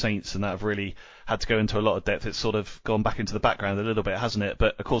and Saints and that have really had to go into a lot of depth. It's sort of gone back into the background a little bit, hasn't it?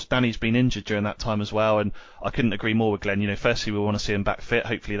 But of course, Danny's been injured during that time as well, and I couldn't agree more with Glenn. You know, firstly, we want to see him back fit.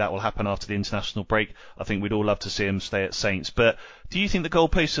 Hopefully that will happen after the international break. I think we'd all love to see him stay at Saints. But do you think the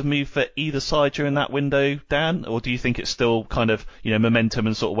goalposts have moved for either side during that window, Dan? Or do you think it's still kind of, you know, momentum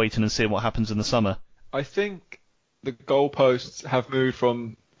and sort of waiting and seeing what happens in the summer? I think the goalposts have moved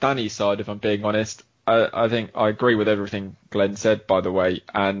from Danny's side, if I'm being honest. I think I agree with everything Glenn said, by the way.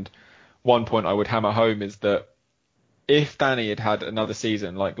 And one point I would hammer home is that if Danny had had another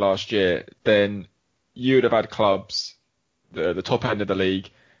season like last year, then you would have had clubs, the top end of the league,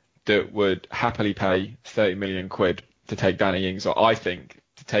 that would happily pay 30 million quid to take Danny Ings, or I think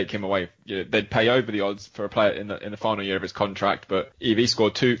to take him away. You know, they'd pay over the odds for a player in the final year of his contract, but if he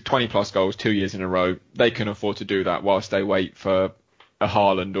scored 20 plus goals 2 years in a row, they can afford to do that whilst they wait for a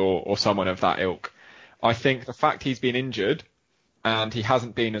Haaland or someone of that ilk. I think the fact he's been injured and he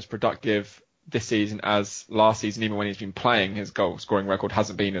hasn't been as productive this season as last season, even when he's been playing, his goal scoring record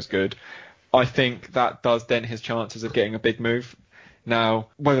hasn't been as good. I think that does dent his chances of getting a big move. Now,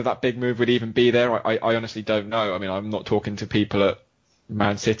 whether that big move would even be there, I honestly don't know. I mean, I'm not talking to people at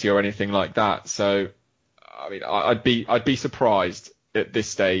Man City or anything like that. So, I mean, I'd be surprised at this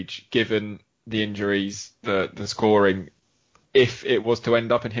stage, given the injuries, the scoring, if it was to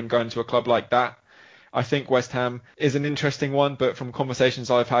end up in him going to a club like that. I think West Ham is an interesting one, but from conversations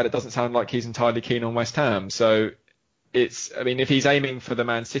I've had, it doesn't sound like he's entirely keen on West Ham. So if he's aiming for the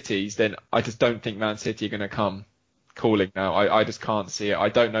Man Cities, then I just don't think Man City are going to come calling now. I just can't see it. I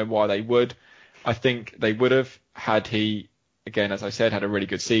don't know why they would. I think they would have had he, again, as I said, had a really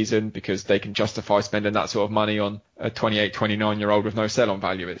good season, because they can justify spending that sort of money on a 28, 29-year-old with no sell-on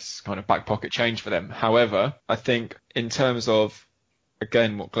value. It's kind of back pocket change for them. However, I think in terms of,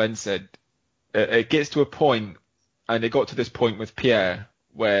 again, what Glenn said, it gets to a point, and it got to this point with Pierre,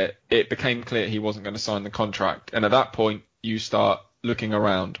 where it became clear he wasn't going to sign the contract. And at that point, you start looking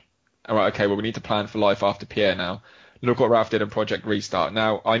around. All right, okay, well, we need to plan for life after Pierre now. Look what Ralph did in Project Restart.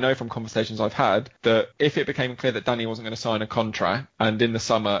 Now, I know from conversations I've had that if it became clear that Danny wasn't going to sign a contract, and in the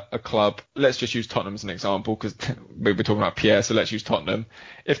summer a club, let's just use Tottenham as an example, because we were talking about Pierre, so let's use Tottenham.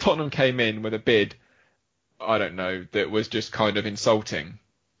 If Tottenham came in with a bid, I don't know, that was just kind of insulting,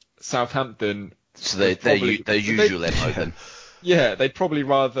 Southampton... So they're usual MO then. Yeah, they'd probably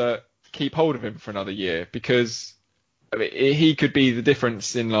rather keep hold of him for another year, because I mean, he could be the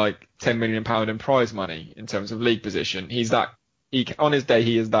difference in like £10 million in prize money in terms of league position. On his day,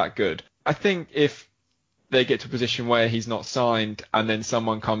 he is that good. I think if they get to a position where he's not signed, and then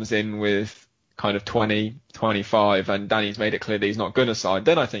someone comes in with kind of 20, 25, and Danny's made it clear that he's not going to sign,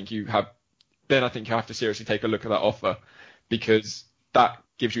 then I think you have to seriously take a look at that offer, because that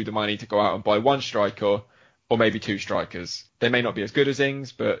gives you the money to go out and buy one striker or maybe two strikers. They may not be as good as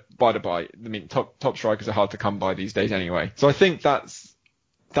Ings, but by the by, I mean, top strikers are hard to come by these days anyway. So I think that's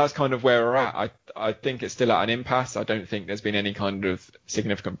kind of where we're at. I think it's still at an impasse. I don't think there's been any kind of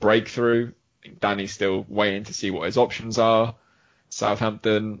significant breakthrough. I think Danny's still waiting to see what his options are.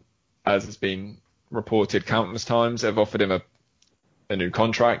 Southampton, as has been reported countless times, have offered him a new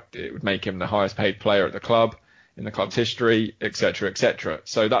contract. It would make him the highest paid player at the club in the club's history, etc., etc.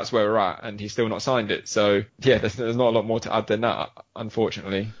 So that's where we're at, and he's still not signed it. So yeah, there's not a lot more to add than that,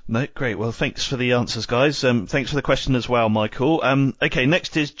 unfortunately. No, great. Well, thanks for the answers, guys. Thanks for the question as well, Michael. Okay,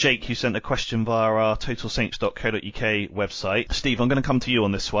 next is Jake, who sent a question via our totalsaints.co.uk website. Steve, I'm going to come to you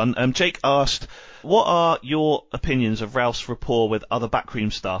on this one. Jake asked, what are your opinions of Ralph's rapport with other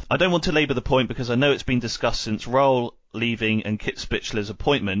backroom staff? I don't want to labour the point, because I know it's been discussed since Raul leaving and Kit Spichler's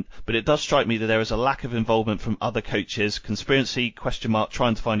appointment, but it does strike me that there is a lack of involvement from other coaches. Conspiracy, ?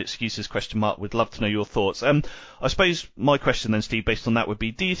 Trying to find excuses, ? We'd love to know your thoughts. I suppose my question then, Steve, based on that would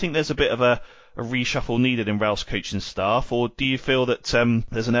be, do you think there's a bit of a reshuffle needed in Ralph's coaching staff, or do you feel that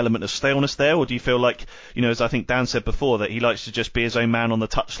there's an element of staleness there, or do you feel like, you know, as I think Dan said before, that he likes to just be his own man on the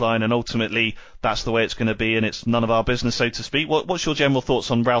touchline, and ultimately that's the way it's going to be, and it's none of our business, so to speak? What's your general thoughts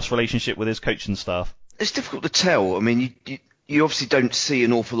on Ralph's relationship with his coaching staff? It's difficult to tell. I mean, you obviously don't see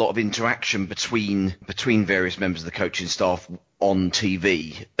an awful lot of interaction between various members of the coaching staff on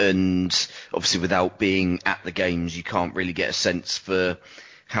TV, and obviously without being at the games, you can't really get a sense for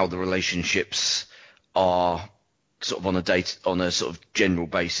how the relationships are sort of on a sort of general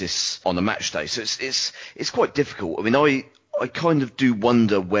basis on a match day. So it's quite difficult. I mean, I kind of do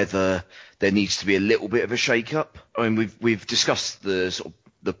wonder whether there needs to be a little bit of a shake-up. I mean, we've discussed the sort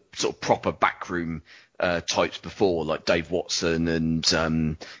of proper backroom types before, like Dave Watson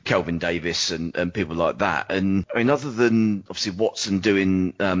and Kelvin Davis and people like that. And I mean, other than obviously Watson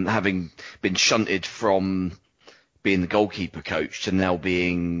doing having been shunted from being the goalkeeper coach to now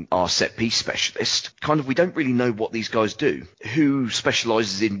being our set piece specialist, kind of we don't really know what these guys do, who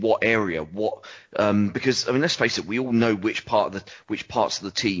specialises in what area, because I mean, let's face it, we all know which parts of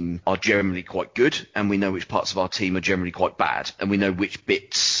the team are generally quite good, and we know which parts of our team are generally quite bad, and we know which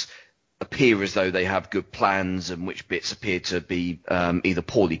bits appear as though they have good plans and which bits appear to be either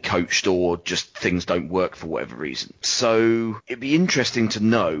poorly coached or just things don't work for whatever reason. So it'd be interesting to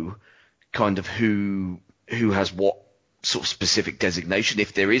know kind of who has what sort of specific designation,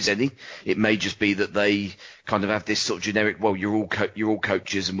 if there is any. It may just be that they kind of have this sort of generic, well, you're all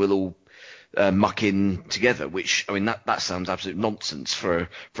coaches and we'll all muck in together, which, I mean, that sounds absolute nonsense for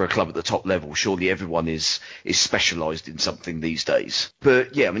a club at the top level. Surely everyone is specialised in something these days.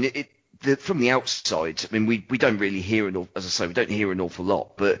 But yeah, I mean, from the outside, I mean, we don't really hear we don't hear an awful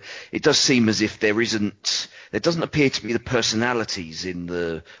lot, but it does seem as if there doesn't appear to be the personalities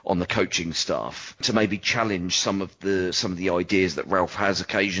on the coaching staff to maybe challenge some of the ideas that Ralph has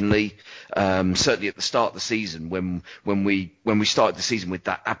occasionally. Certainly at the start of the season, when we started the season with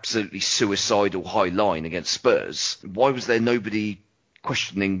that absolutely suicidal high line against Spurs, why was there nobody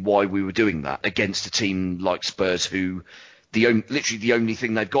questioning why we were doing that against a team like Spurs, who literally the only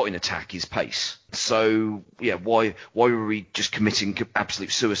thing they've got in attack is pace? So yeah, why were we just committing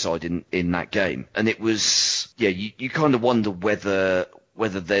absolute suicide in that game? And it was, yeah, you kind of wonder whether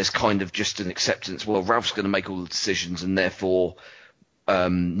there's kind of just an acceptance. Well, Ralph's going to make all the decisions, and therefore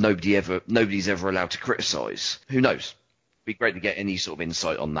nobody's ever allowed to criticise. Who knows? It'd be great to get any sort of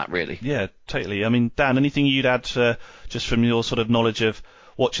insight on that, really. Yeah, totally. I mean, Dan, anything you'd add just from your sort of knowledge of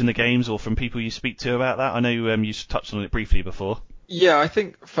watching the games or from people you speak to about that? I know you touched on it briefly before. Yeah, I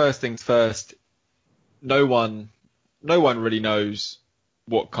think first things first, no one really knows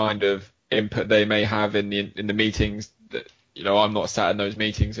what kind of input they may have in the meetings. That, you know, I'm not sat in those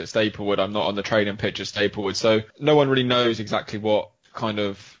meetings at Staplewood. I'm not on the training pitch at Staplewood, so no one really knows exactly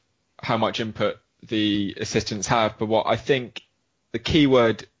how much input the assistants have. But what I think the key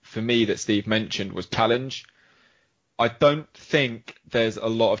word for me that Steve mentioned was challenge. I don't think there's a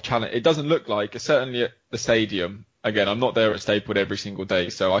lot of challenge. It doesn't look like, certainly at the stadium. Again, I'm not there at Staplewood every single day,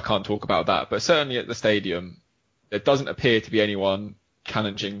 so I can't talk about that. But certainly at the stadium, there doesn't appear to be anyone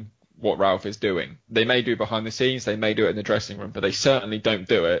challenging what Ralph is doing. They may do behind the scenes, they may do it in the dressing room, but they certainly don't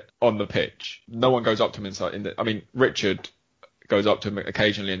do it on the pitch. No one goes up to him inside. Richard goes up to him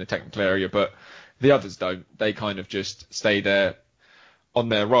occasionally in the technical area, but the others don't. They kind of just stay there on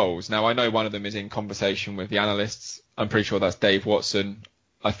their roles. Now, I know one of them is in conversation with the analysts. I'm pretty sure that's Dave Watson,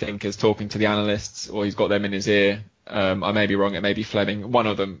 I think, is talking to the analysts, or he's got them in his ear. I may be wrong. It may be Fleming. One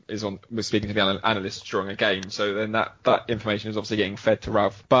of them was speaking to the analysts during a game. So then that information is obviously getting fed to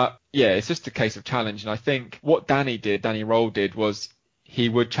Ralph. But yeah, it's just a case of challenge. And I think what Danny Röhl did was he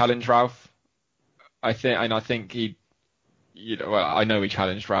would challenge Ralph. I think he know he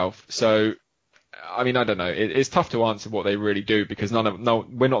challenged Ralph. So, I mean, I don't know. It's tough to answer what they really do, because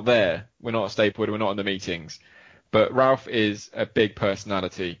we're not there. We're not at Staplewood. We're not in the meetings. But Ralph is a big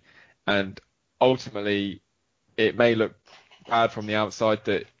personality, and ultimately it may look bad from the outside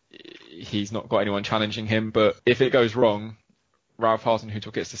that he's not got anyone challenging him. But if it goes wrong, Ralph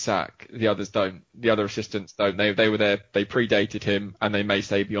Hasenhüttl gets the sack. The others don't. The other assistants don't. They were there. They predated him, and they may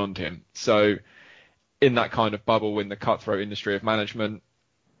stay beyond him. So in that kind of bubble, in the cutthroat industry of management,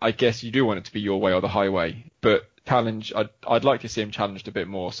 I guess you do want it to be your way or the highway. But challenge, I'd like to see him challenged a bit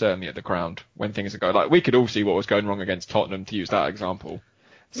more, certainly at the ground when things are going. Like, we could all see what was going wrong against Tottenham, to use that example.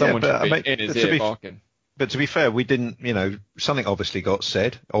 Someone should be in his ear barking. But to be fair, we didn't, something obviously got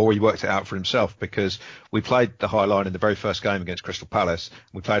said, or he worked it out for himself, because we played the high line in the very first game against Crystal Palace.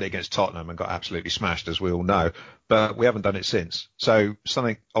 We played it against Tottenham and got absolutely smashed, as we all know. But we haven't done it since. So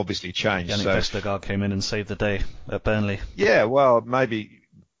something obviously changed. Yannick Vestergaard came in and saved the day at Burnley. Yeah, well, maybe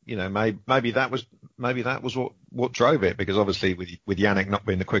that was what drove it, because obviously with Yannick not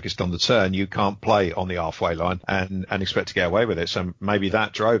being the quickest on the turn, you can't play on the halfway line and expect to get away with it. So maybe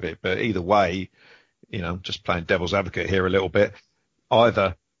that drove it. But either way, just playing devil's advocate here a little bit,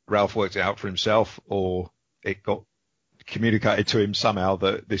 either Ralph worked it out for himself, or it got communicated to him somehow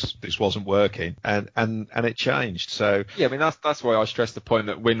that this wasn't working, and it changed. So yeah, I mean, that's why I stress the point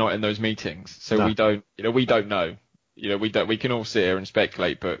that we're not in those meetings, so no. we don't know. We can all sit here and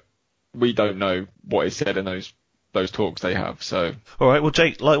speculate, but we don't know what is said in those those talks they have. So, all right, well,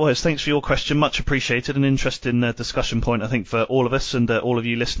 Jake, likewise, thanks for your question, much appreciated. An interesting discussion point, I think, for all of us and all of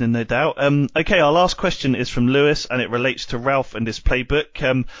you listening, no doubt. Okay, our last question is from Lewis, and it relates to Ralph and his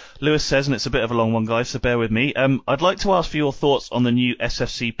playbook. Lewis says, and it's a bit of a long one, guys, so bear with me. I'd like to ask for your thoughts on the new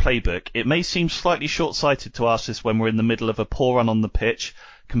SFC playbook. It may seem slightly short-sighted to ask this when we're in the middle of a poor run on the pitch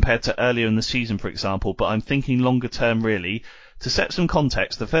compared to earlier in the season, for example, but I'm thinking longer term, really. To set some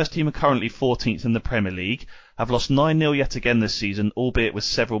context, the first team are currently 14th in the Premier League, have lost 9-0 yet again this season, albeit with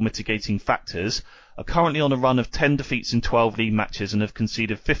several mitigating factors, are currently on a run of 10 defeats in 12 league matches and have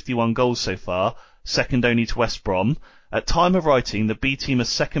conceded 51 goals so far, second only to West Brom. At time of writing, the B team are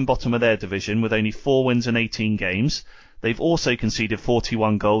second bottom of their division with only 4 wins in 18 games. They've also conceded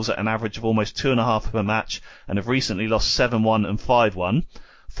 41 goals at an average of almost 2.5 per match and have recently lost 7-1 and 5-1.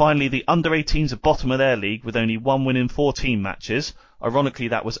 Finally, the under-18s are bottom of their league with only 1 win in 14 matches. Ironically,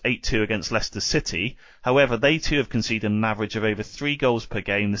 that was 8-2 against Leicester City. However, they too have conceded an average of over 3 goals per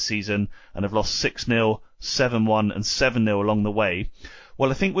game this season and have lost 6-0, 7-1 and 7-0 along the way.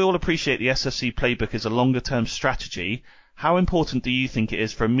 Well, I think we all appreciate the SFC playbook as a longer-term strategy. How important do you think it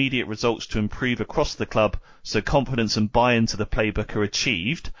is for immediate results to improve across the club so confidence and buy-in to the playbook are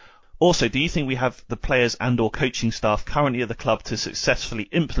achieved? Also, do you think we have the players and or coaching staff currently at the club to successfully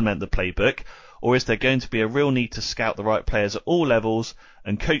implement the playbook, or is there going to be a real need to scout the right players at all levels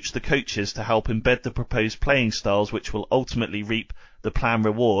and coach the coaches to help embed the proposed playing styles which will ultimately reap the planned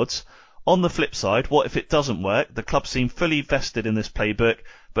rewards? On the flip side, what if it doesn't work? The club seem fully vested in this playbook,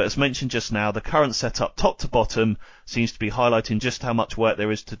 but as mentioned just now, the current setup top to bottom seems to be highlighting just how much work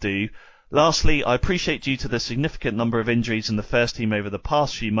there is to do. Lastly, I appreciate due to the significant number of injuries in the first team over the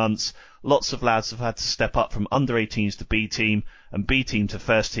past few months, lots of lads have had to step up from under-18s to B team and B team to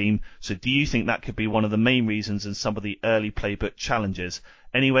first team, so do you think that could be one of the main reasons in some of the early playbook challenges?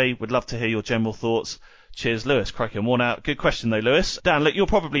 Anyway, would love to hear your general thoughts. Cheers, Lewis. Crikey, I'm worn out. Good question though, Lewis. Dan, look, you're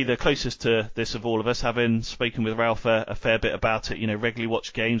probably the closest to this of all of us, having spoken with Ralph a fair bit about it, regularly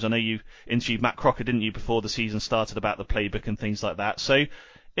watch games. I know you interviewed Matt Crocker, didn't you, before the season started about the playbook and things like that. So,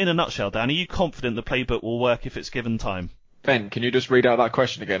 in a nutshell, Dan, are you confident the playbook will work if it's given time? Ben, can you just read out that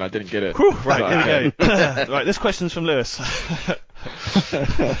question again? I didn't get it. Whew, right, here we go. Right, this question's from Lewis.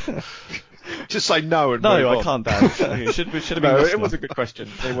 Just say no and no, move on. I can't, Dan. It should have been. No, it was a good question.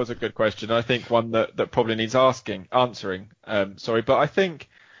 It was a good question. I think one that probably needs answering. But I think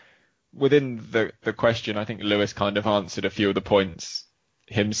within the question, I think Lewis kind of answered a few of the points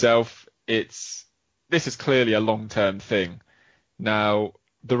himself. This is clearly a long-term thing. Now,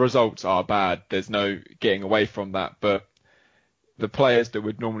 the results are bad. There's no getting away from that. But the players that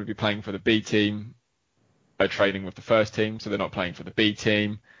would normally be playing for the B team are training with the first team, so they're not playing for the B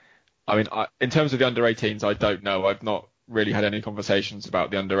team. I mean, in terms of the under-18s, I don't know. I've not really had any conversations about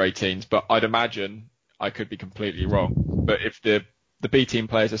the under-18s, but I'd imagine I could be completely wrong. But if the B team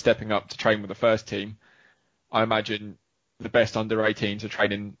players are stepping up to train with the first team, I imagine the best under-18s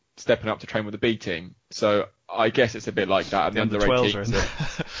are stepping up to train with the B team. So I guess it's a bit like that. And the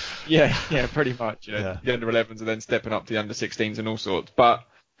under-18s, yeah, pretty much. The under-11s are then stepping up to the under-16s and all sorts. But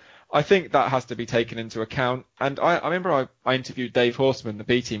I think that has to be taken into account. And I remember I interviewed Dave Horseman, the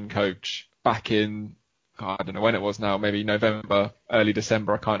B team coach, back in, I don't know when it was now, maybe November, early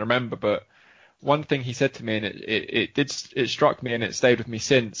December, I can't remember. But one thing he said to me, and it struck me and it stayed with me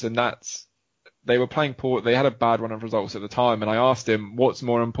since, and that's they were playing poor. They had a bad run of results at the time, and I asked him, what's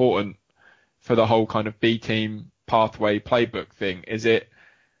more important for the whole kind of B team pathway playbook thing? Is it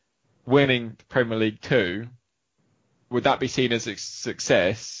winning the Premier League 2? Would that be seen as a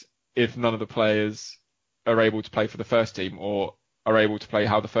success if none of the players are able to play for the first team or are able to play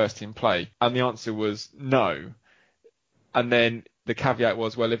how the first team play? And the answer was no. And then the caveat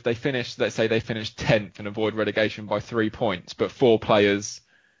was, well, if they finish, let's say they finish 10th and avoid relegation by 3 points, but 4 players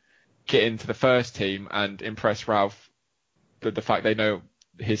get into the first team and impress Ralph with the fact they know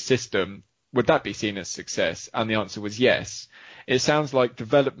his system, would that be seen as success? And the answer was yes. It sounds like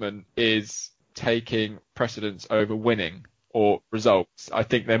development is taking precedence over winning or results. I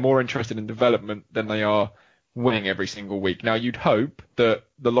think they're more interested in development than they are winning every single week. Now, you'd hope that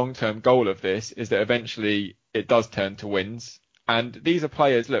the long-term goal of this is that eventually it does turn to wins. And these are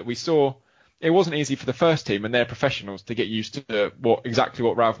players, look, we saw it wasn't easy for the first team and they're professionals to get used to exactly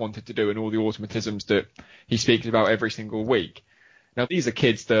what Ralph wanted to do and all the automatisms that he speaks about every single week. Now, these are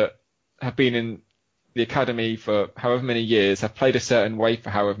kids that have been in the academy for however many years, have played a certain way for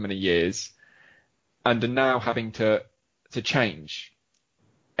however many years, and are now having to change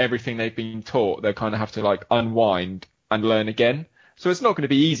everything they've been taught. They kind of have to unwind and learn again. So it's not going to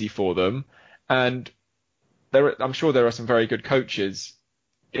be easy for them. And I'm sure there are some very good coaches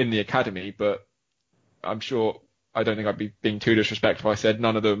in the academy, but I'm sure I don't think I'd be being too disrespectful if I said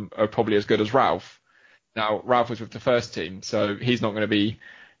none of them are probably as good as Ralph. Now, Ralph was with the first team, so he's not going to be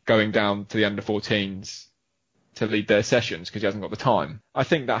going down to the under-14s to lead their sessions because he hasn't got the time. I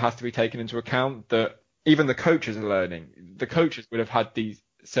think that has to be taken into account, that even the coaches are learning. The coaches would have had these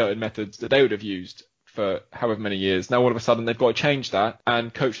certain methods that they would have used for however many years. Now, all of a sudden, they've got to change that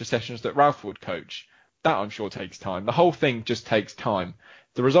and coach the sessions that Ralph would coach. That, I'm sure, takes time. The whole thing just takes time.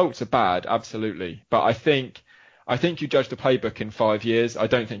 The results are bad, absolutely. But I think you judge the playbook in 5 years. I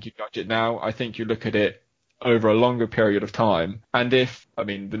don't think you judge it now. I think you look at it over a longer period of time. And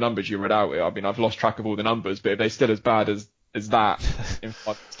the numbers you read out, I've lost track of all the numbers, but if they're still as bad as that in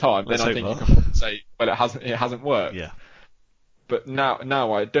 5 years' time, then I think you can say, well, it hasn't worked. Yeah. But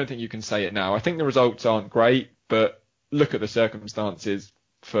now I don't think you can say it now. I think the results aren't great, but look at the circumstances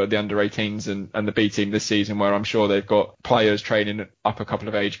for the under-18s and the B team this season, where I'm sure they've got players training up a couple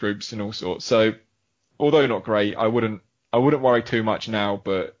of age groups and all sorts. So, although not great, I wouldn't worry too much now,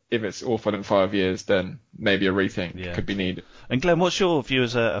 but if it's awful in 5 years, then maybe a rethink could be needed. And Glenn, what's your view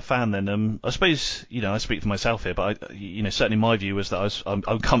as a fan then? I suppose, I speak for myself here, but certainly my view was that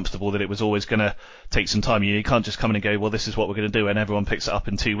I'm comfortable that it was always going to take some time. You can't just come in and go, well, this is what we're going to do, and everyone picks it up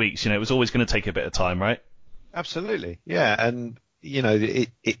in 2 weeks. It was always going to take a bit of time, right? Absolutely. Yeah. And,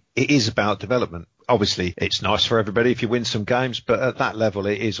 it is about development. Obviously, it's nice for everybody if you win some games, but at that level,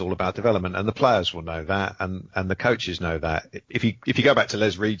 it is all about development, and the players will know that, and the coaches know that. If you go back to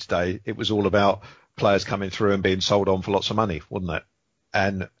Les Reed's day, it was all about players coming through and being sold on for lots of money, wasn't it?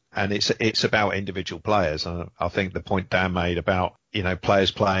 And it's about individual players. I think the point Dan made about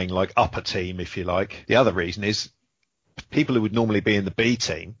players playing like upper team, if you like. The other reason is people who would normally be in the B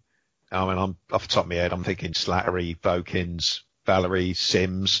team. I'm off the top of my head, I'm thinking Slattery, Vokins, Valerie,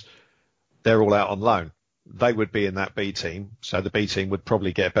 Sims. They're all out on loan. They would be in that B team, so the B team would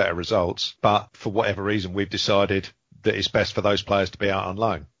probably get better results. But for whatever reason, we've decided that it's best for those players to be out on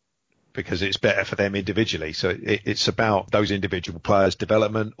loan because it's better for them individually. So it's about those individual players'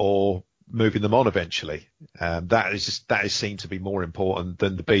 development or moving them on eventually. That is seen to be more important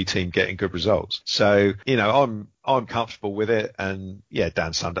than the B team getting good results. So, I'm comfortable with it. And yeah,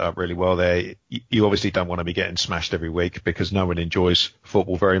 Dan summed it up really well there. You obviously don't want to be getting smashed every week because no one enjoys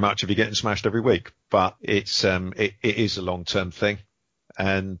football very much if you're getting smashed every week. But it is a long-term thing.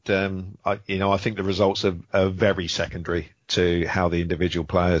 And, I think the results are very secondary to how the individual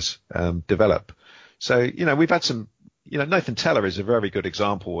players, develop. So, we've had some, Nathan Teller is a very good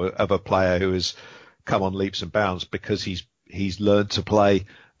example of a player who has come on leaps and bounds because he's learned to play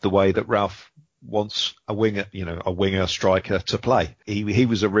the way that Ralph wants a winger striker to play. He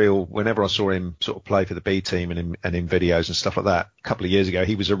was a real, whenever I saw him sort of play for the B team and in videos and stuff like that a couple of years ago,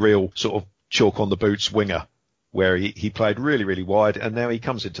 he was a real sort of chalk on the boots winger where he played really, really wide, and now he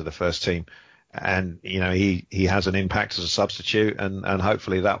comes into the first team. And, he has an impact as a substitute and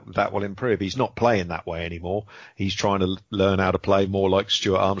hopefully that will improve. He's not playing that way anymore. He's trying to learn how to play more like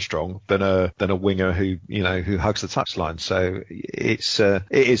Stuart Armstrong than a winger who hugs the touchline. So it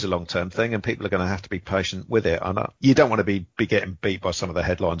is a long-term thing and people are going to have to be patient with it. And you don't want to be getting beat by some of the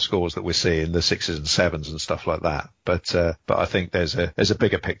headline scores that we're seeing, the 6s and 7s and stuff like that. But I think there's a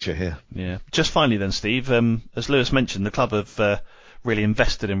bigger picture here. Yeah. Just finally then, Steve, as Lewis mentioned, the club have, really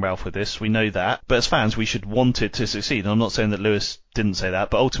invested in Ralph with this. We know that. But as fans, we should want it to succeed. And I'm not saying that Lewis didn't say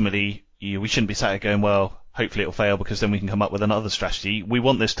that, but ultimately, we shouldn't be sat here going, well, hopefully it'll fail because then we can come up with another strategy. We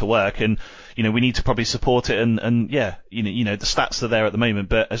want this to work and, we need to probably support it and the stats are there at the moment.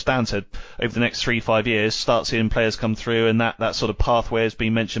 But as Dan said, over the next 3-5 years, start seeing players come through and that sort of pathway has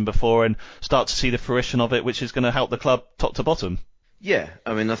been mentioned before and start to see the fruition of it, which is going to help the club top to bottom. Yeah.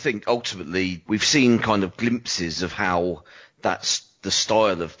 I think ultimately we've seen kind of glimpses of how that's the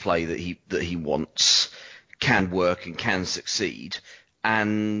style of play that he wants can work and can succeed.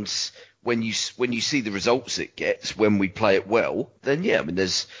 And when you see the results it gets when we play it well, then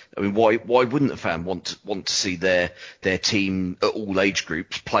why wouldn't a fan want to see their team at all age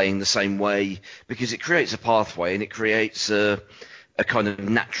groups playing the same way? Because it creates a pathway and it creates a kind of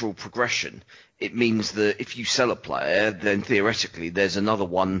natural progression. It means that if you sell a player, then theoretically there's another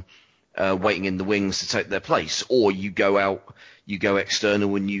one waiting in the wings to take their place, or you go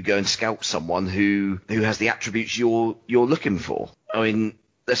external and you go and scout someone who has the attributes you're looking for. I mean,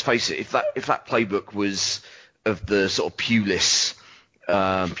 let's face it, if that playbook was of the sort of Pulis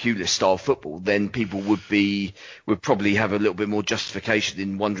style football, then people would probably have a little bit more justification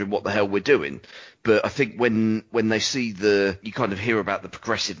in wondering what the hell we're doing. But I think when they see you kind of hear about the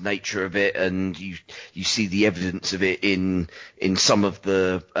progressive nature of it, and you see the evidence of it in some of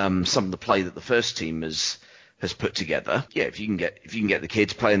the play that the first team has has put together, if you can get the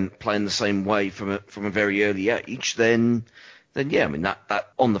kids playing the same way from a very early age, then yeah, I mean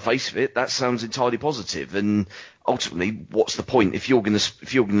that on the face of it, that sounds entirely positive. And ultimately, what's the point if you're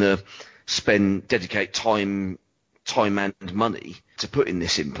gonna dedicate time and money to putting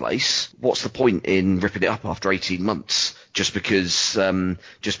this in place? What's the point in ripping it up after 18 months just because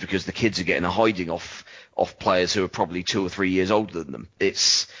the kids are getting a hiding off players who are probably 2 or 3 years older than them?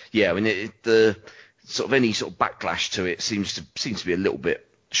 It's the sort of any sort of backlash to it seems to be a little bit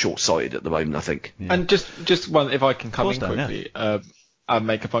short-sighted at the moment, I think. Yeah. And just one, if I can come in quickly, and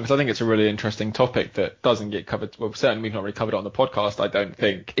make a point, because I think it's a really interesting topic that doesn't get covered. Well, certainly we've not really covered it on the podcast, I don't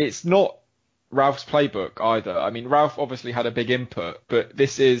think. It's not Ralph's playbook either. I mean, Ralph obviously had a big input, but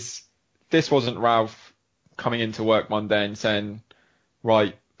this wasn't Ralph coming into work one day and saying,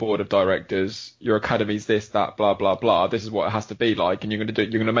 right, board of directors, your academy's this, that, blah, blah, blah. This is what it has to be like, and you're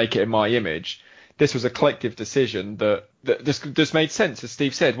going to make it in my image. This was a collective decision that just made sense. As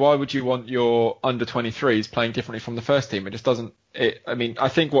Steve said, why would you want your under 23s playing differently from the first team? It just doesn't. I mean, I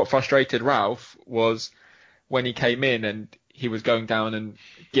think what frustrated Ralph was when he came in and he was going down and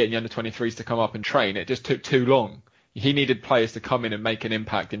getting the under 23s to come up and train. It just took too long. He needed players to come in and make an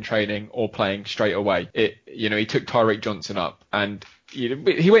impact in training or playing straight away. He took Tyreek Johnson up, and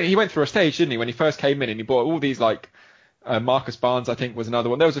he went through a stage, didn't he, when he first came in, and he bought all these Marcus Barnes, I think, was another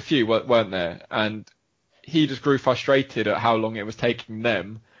one. There was a few, weren't there? And he just grew frustrated at how long it was taking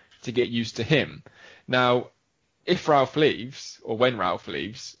them to get used to him. Now, if Ralph leaves, or when Ralph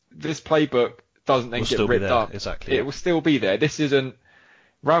leaves, this playbook doesn't then get ripped up. Exactly. It will still be there. This isn't.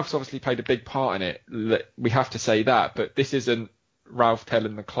 Ralph's obviously played a big part in it. We have to say that, but this isn't Ralph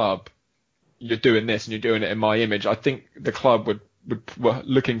telling the club, "You're doing this and you're doing it in my image." I think the club were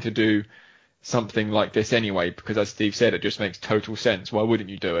looking to do something like this anyway, because as Steve said, it just makes total sense. Why wouldn't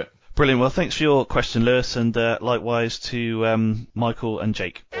you do it? Brilliant. Well, thanks for your question, Lewis, and likewise to Michael and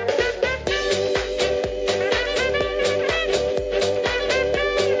Jake.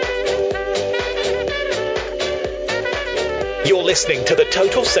 You're listening to the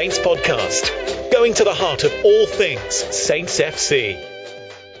Total Saints podcast, going to the heart of all things Saints FC.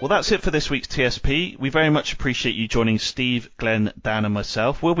 Well, that's it for this week's TSP. We very much appreciate you joining Steve, Glenn, Dan and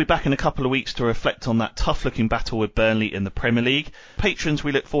myself. We'll be back in a couple of weeks to reflect on that tough-looking battle with Burnley in the Premier League. Patrons,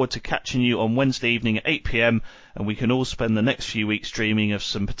 we look forward to catching you on Wednesday evening at 8 p.m, and we can all spend the next few weeks dreaming of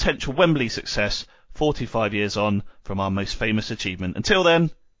some potential Wembley success 45 years on from our most famous achievement. Until then,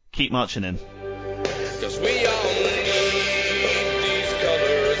 keep marching in. 'Cause we all need these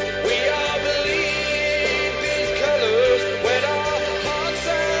colours. We all believe these colours. When our hearts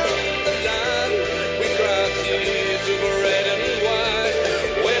on the line, we cry tears of red and white.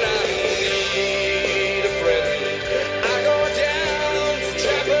 When I need a friend, I go down to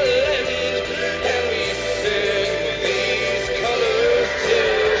Trafford and we sing these colours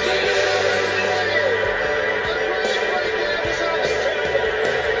till the end.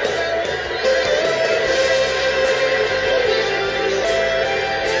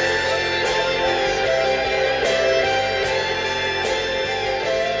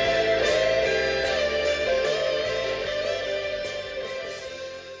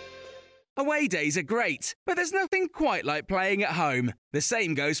 Away days are great, but there's nothing quite like playing at home. The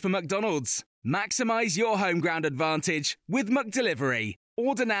same goes for McDonald's. Maximise your home ground advantage with McDelivery.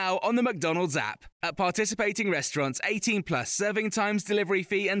 Order now on the McDonald's app. At participating restaurants, 18 plus, serving times, delivery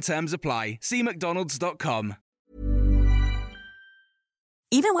fee and terms apply. See mcdonalds.com.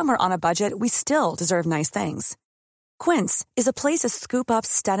 Even when we're on a budget, we still deserve nice things. Quince is a place to scoop up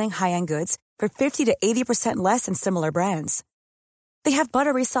stunning high-end goods for 50 to 80% less than similar brands. They have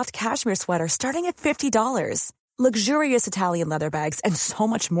buttery soft cashmere sweaters starting at $50, luxurious Italian leather bags, and so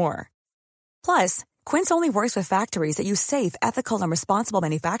much more. Plus, Quince only works with factories that use safe, ethical, and responsible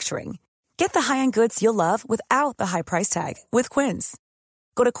manufacturing. Get the high-end goods you'll love without the high price tag with Quince.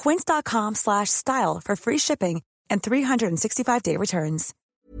 Go to quince.com/style for free shipping and 365-day returns.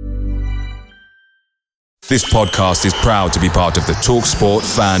 This podcast is proud to be part of the TalkSport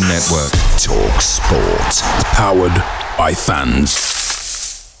Fan Network. TalkSport. Powered by fans.